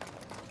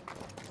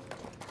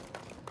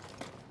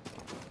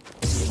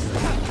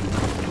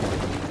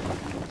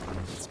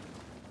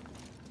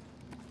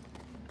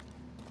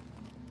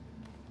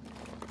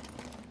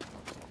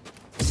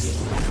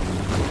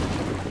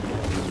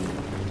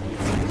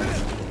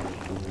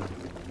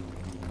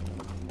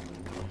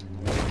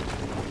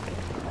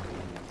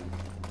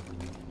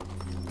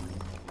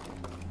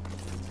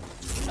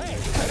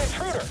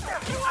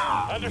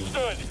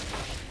 Understood.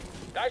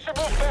 I should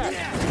move fast.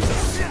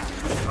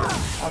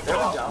 Oh, there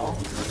we go.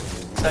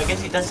 So I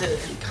guess he does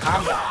it in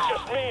combat.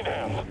 Just me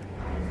now.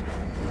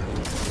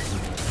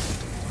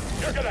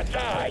 You're gonna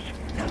die.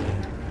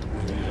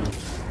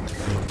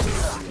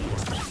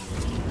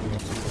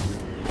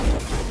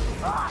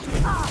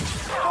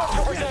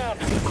 We're down.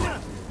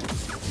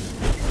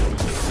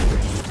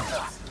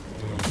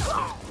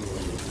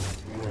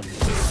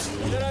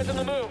 Jedi's on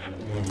the move.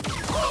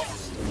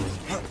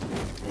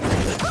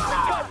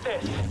 Got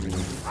this!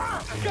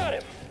 Got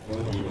him!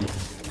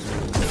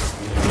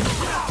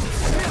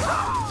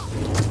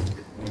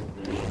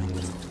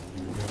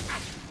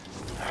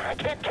 I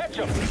can't catch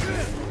him!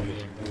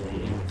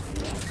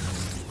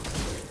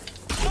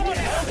 Someone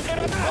help get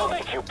up! I'll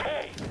make you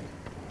pay!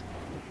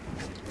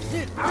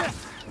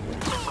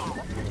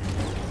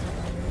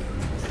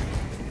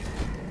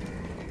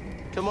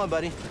 Come on,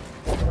 buddy.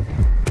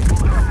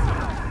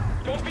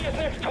 Don't be his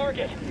next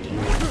target!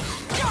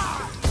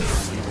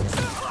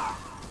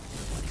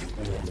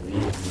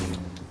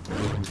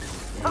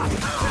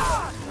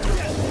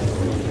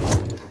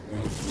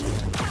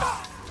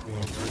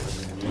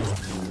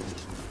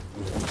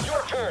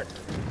 Your turn!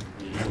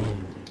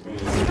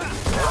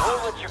 I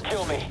won't let you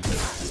kill me!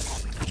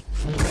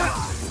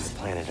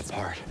 Planet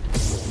apart.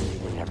 They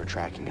were never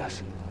tracking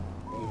us.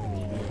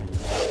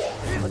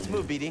 Let's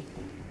move, BD.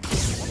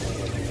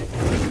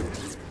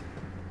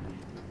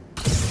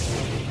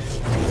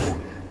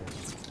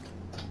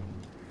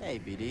 Hey,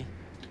 BD.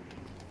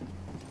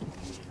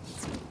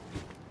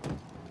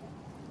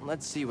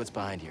 Let's see what's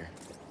behind here.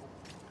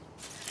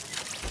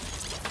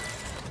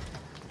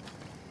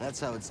 That's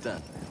how it's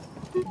done.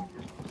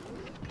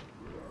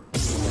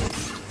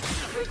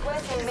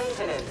 Requesting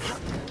maintenance.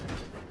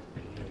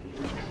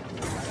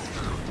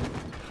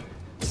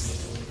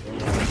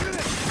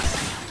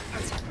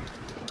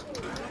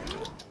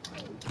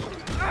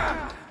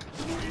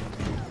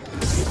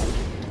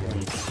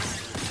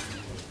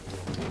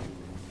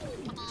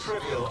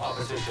 Trivial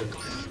opposition.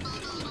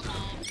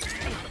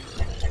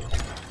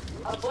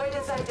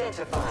 Avoidance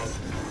identified.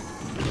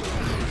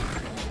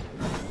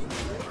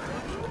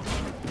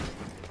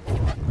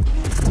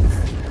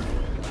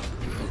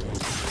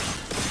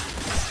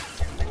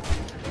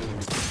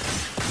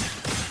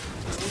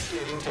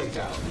 Initiating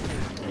takedown.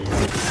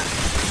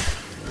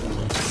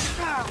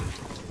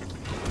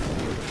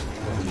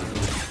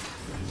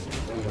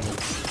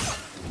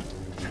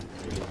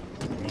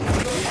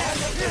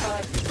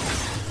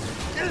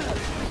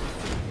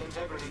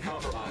 Integrity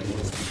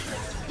compromised.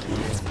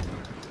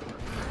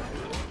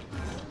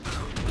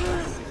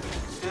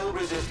 Still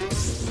resisting.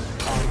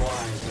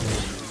 Online.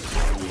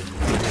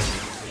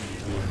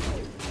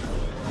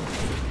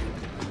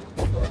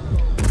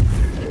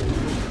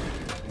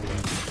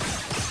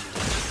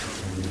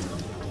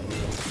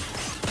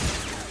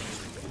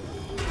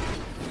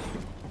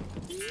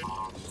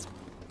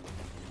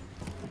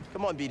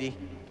 Come on, BD.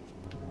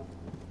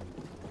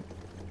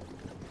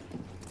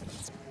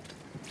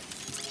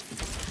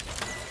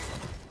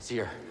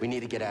 Seer, we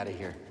need to get out of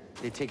here.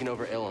 They've taken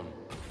over Ilum.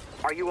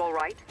 Are you all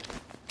right?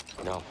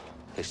 No,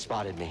 they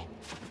spotted me.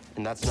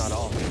 And that's not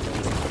all.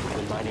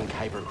 They're mining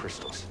kyber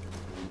crystals.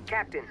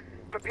 Captain,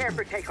 prepare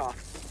for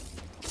takeoff.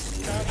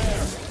 Down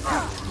there.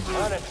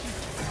 On it.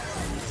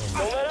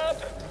 Don't let up.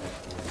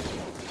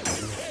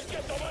 Can't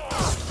get them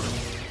off.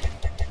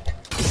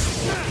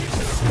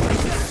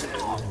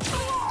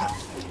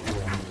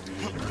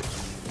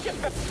 Get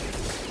back.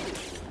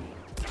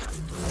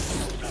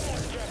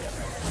 Someone get him.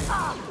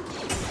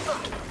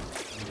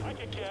 I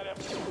can get him.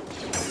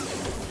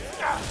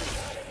 Yeah.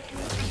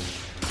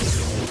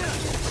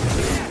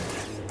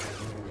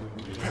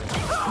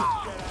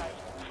 Jedi,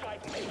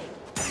 fight me.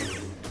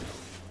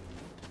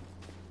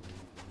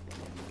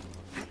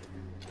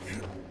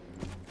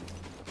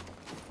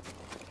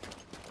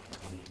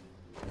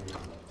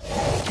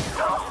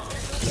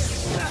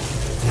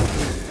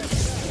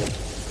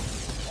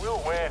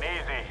 We'll win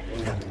easy.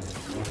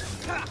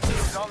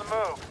 He's on the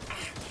move.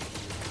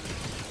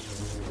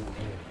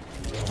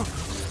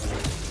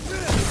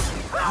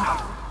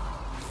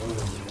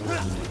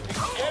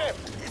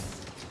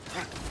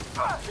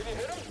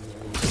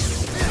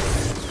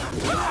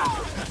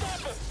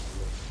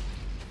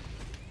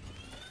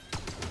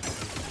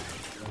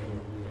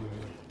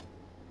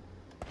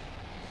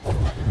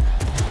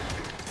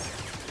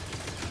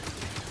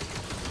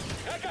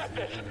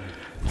 got this.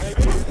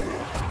 Maybe.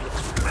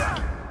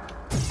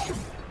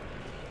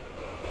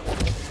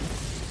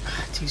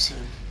 Too soon.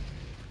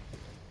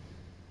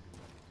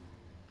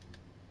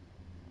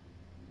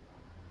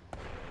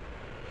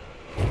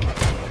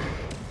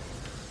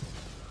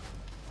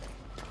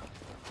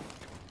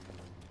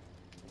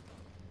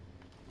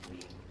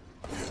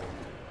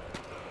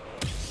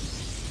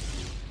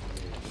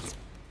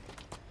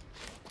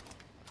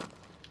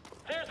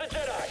 There's the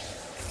Jedi.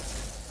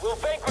 We'll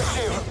vanquish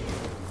you.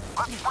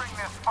 Let's bring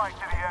this fight to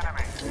the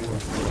enemy.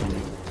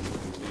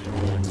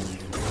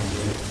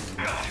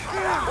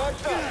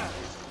 Watch that.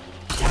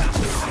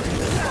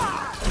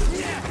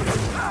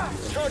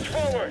 Charge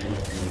forward.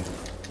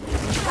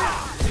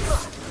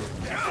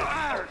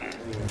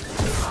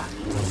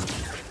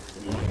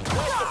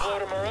 That's the blow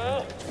to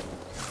morale.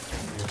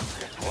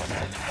 This one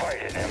has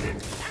fight in him.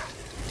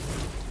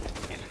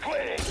 He's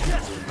quitting.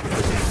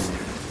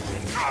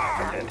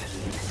 Incompetent.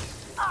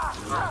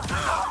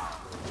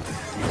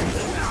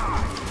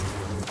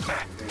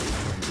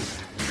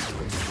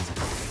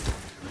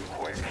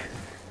 Quick.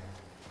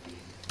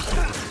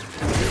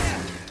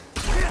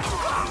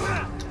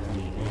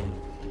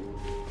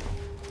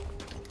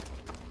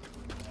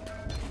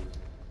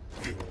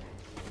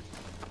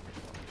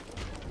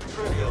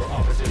 Trivial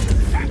opposition.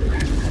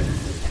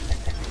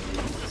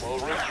 We'll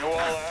rip you all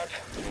out.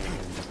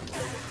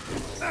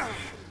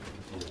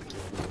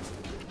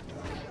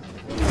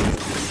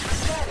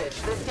 Savage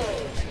the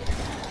stage.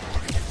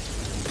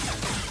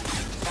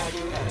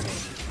 Adding enemy.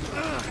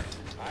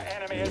 Our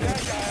enemy is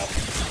agile.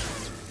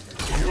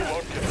 You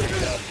won't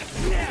defeat us.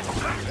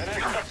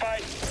 Finish the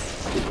fight.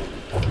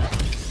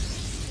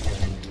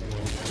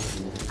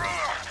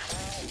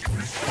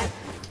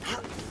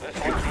 This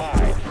one's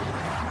mine.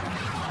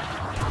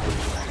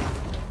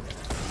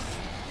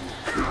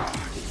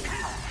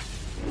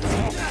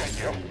 Oh, thank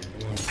you.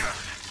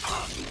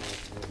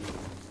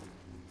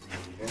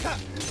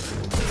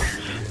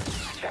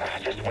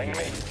 Just wing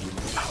me.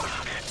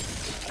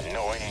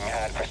 Annoying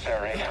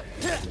adversary.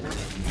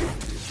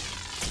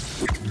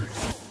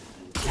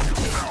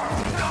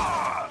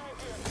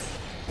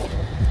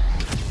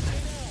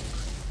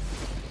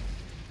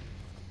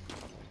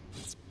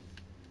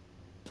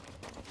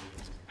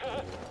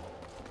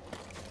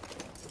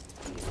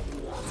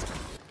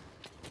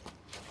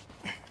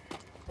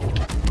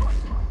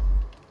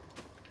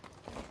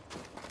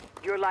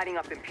 You're lighting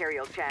up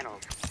Imperial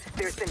channels.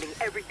 They're sending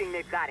everything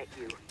they've got at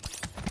you.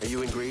 Are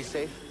you in Grease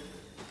safe?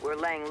 We're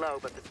laying low,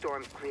 but the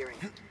storm's clearing.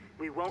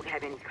 We won't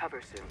have any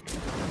cover soon.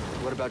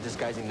 What about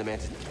disguising the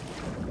mantis?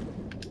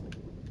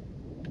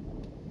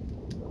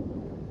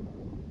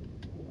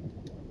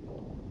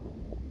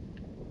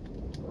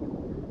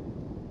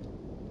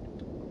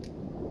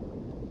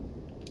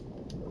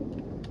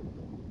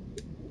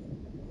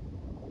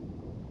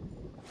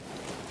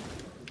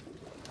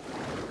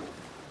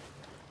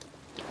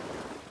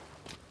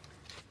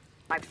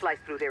 I've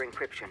sliced through their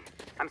encryption.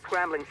 I'm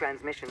scrambling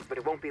transmissions, but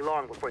it won't be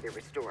long before they're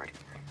restored.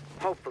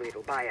 Hopefully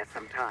it'll buy us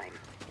some time.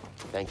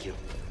 Thank you.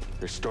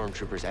 There's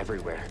stormtroopers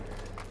everywhere.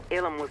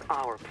 Ilum was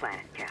our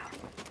planet, Cal.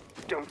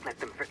 Don't let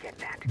them forget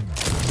that.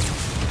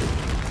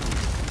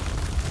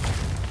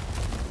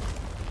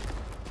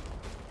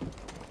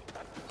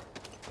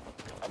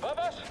 Above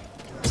us?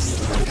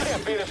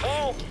 Can't beat us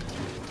all.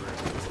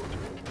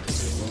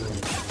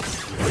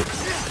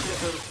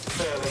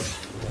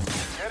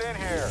 Get in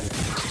here.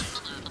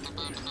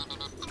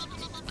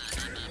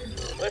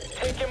 Let's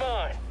take him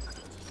on.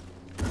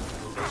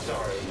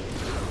 Sorry.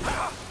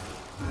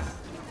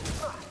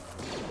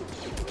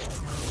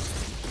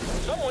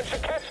 Someone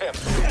should catch him.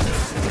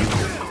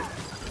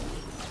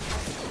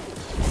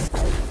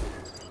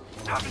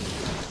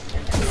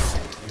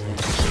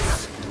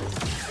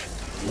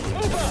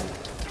 Move up.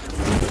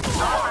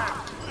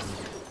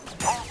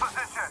 Hold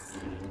position.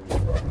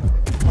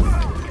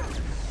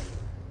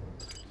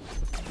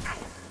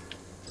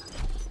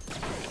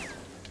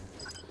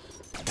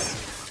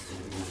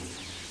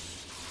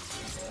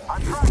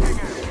 I'm tracking it.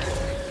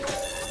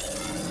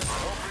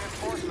 Those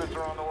reinforcements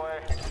are on the way.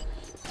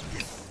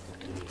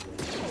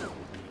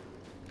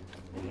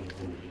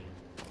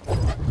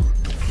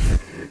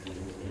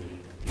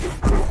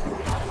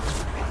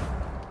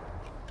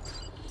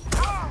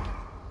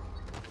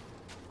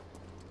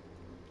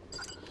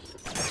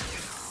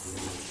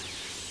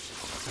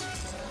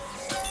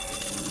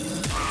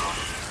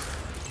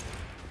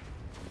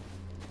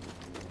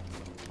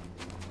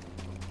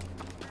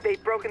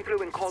 They've broken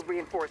through and called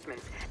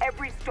reinforcements.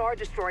 Every Star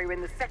Destroyer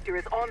in the sector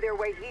is on their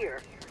way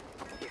here.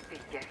 If they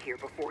get here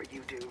before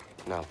you do.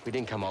 No, we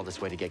didn't come all this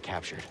way to get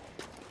captured.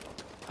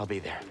 I'll be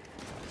there.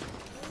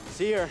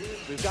 See her.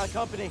 We've got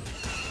company.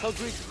 Tell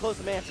Grease to close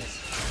the mantis.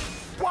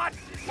 What?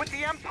 With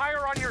the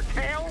Empire on your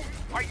tail?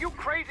 Are you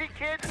crazy,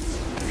 kid?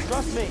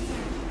 Trust me.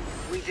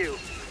 We do.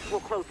 We'll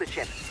close the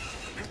ship.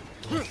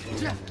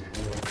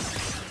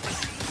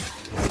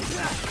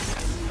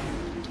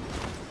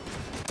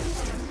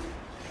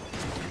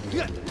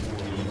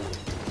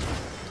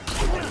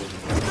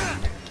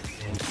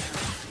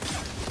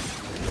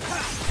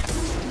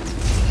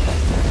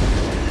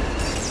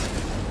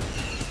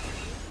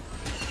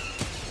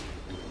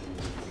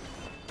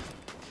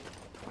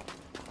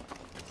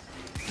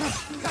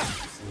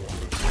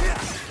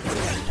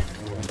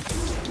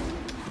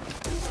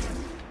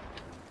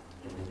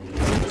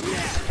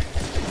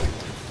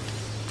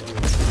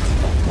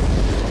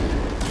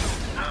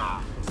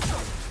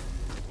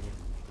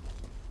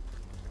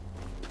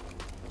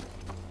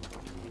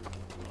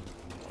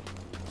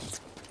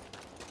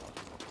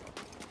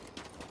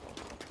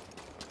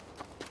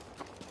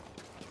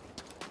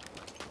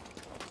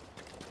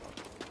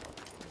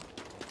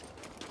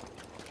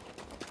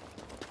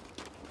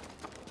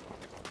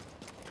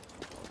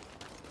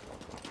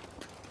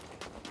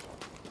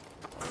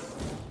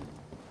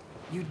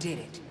 You did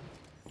it.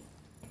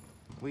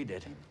 We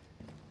did.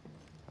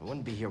 I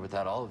wouldn't be here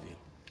without all of you.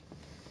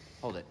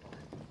 Hold it.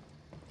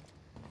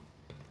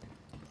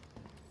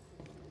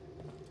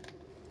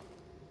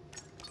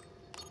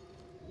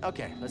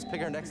 Okay, let's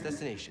pick our next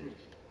destination.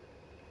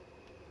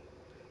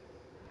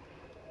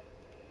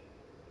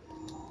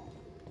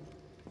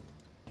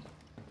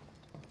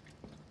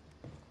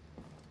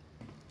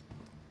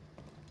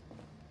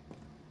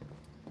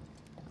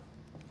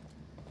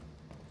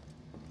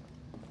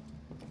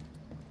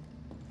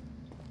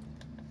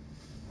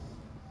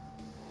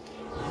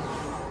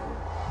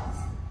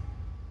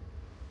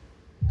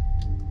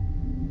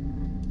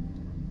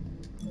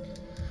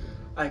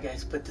 Alright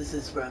guys, but this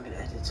is where I'm going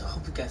to end it, so I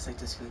hope you guys liked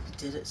this video. If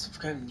you did it,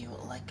 subscribe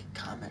and like,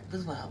 comment,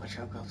 really will help my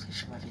channel grow. Please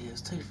share my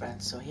videos, tell your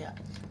friends, so yeah,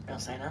 I'll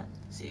sign out,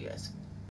 see you guys.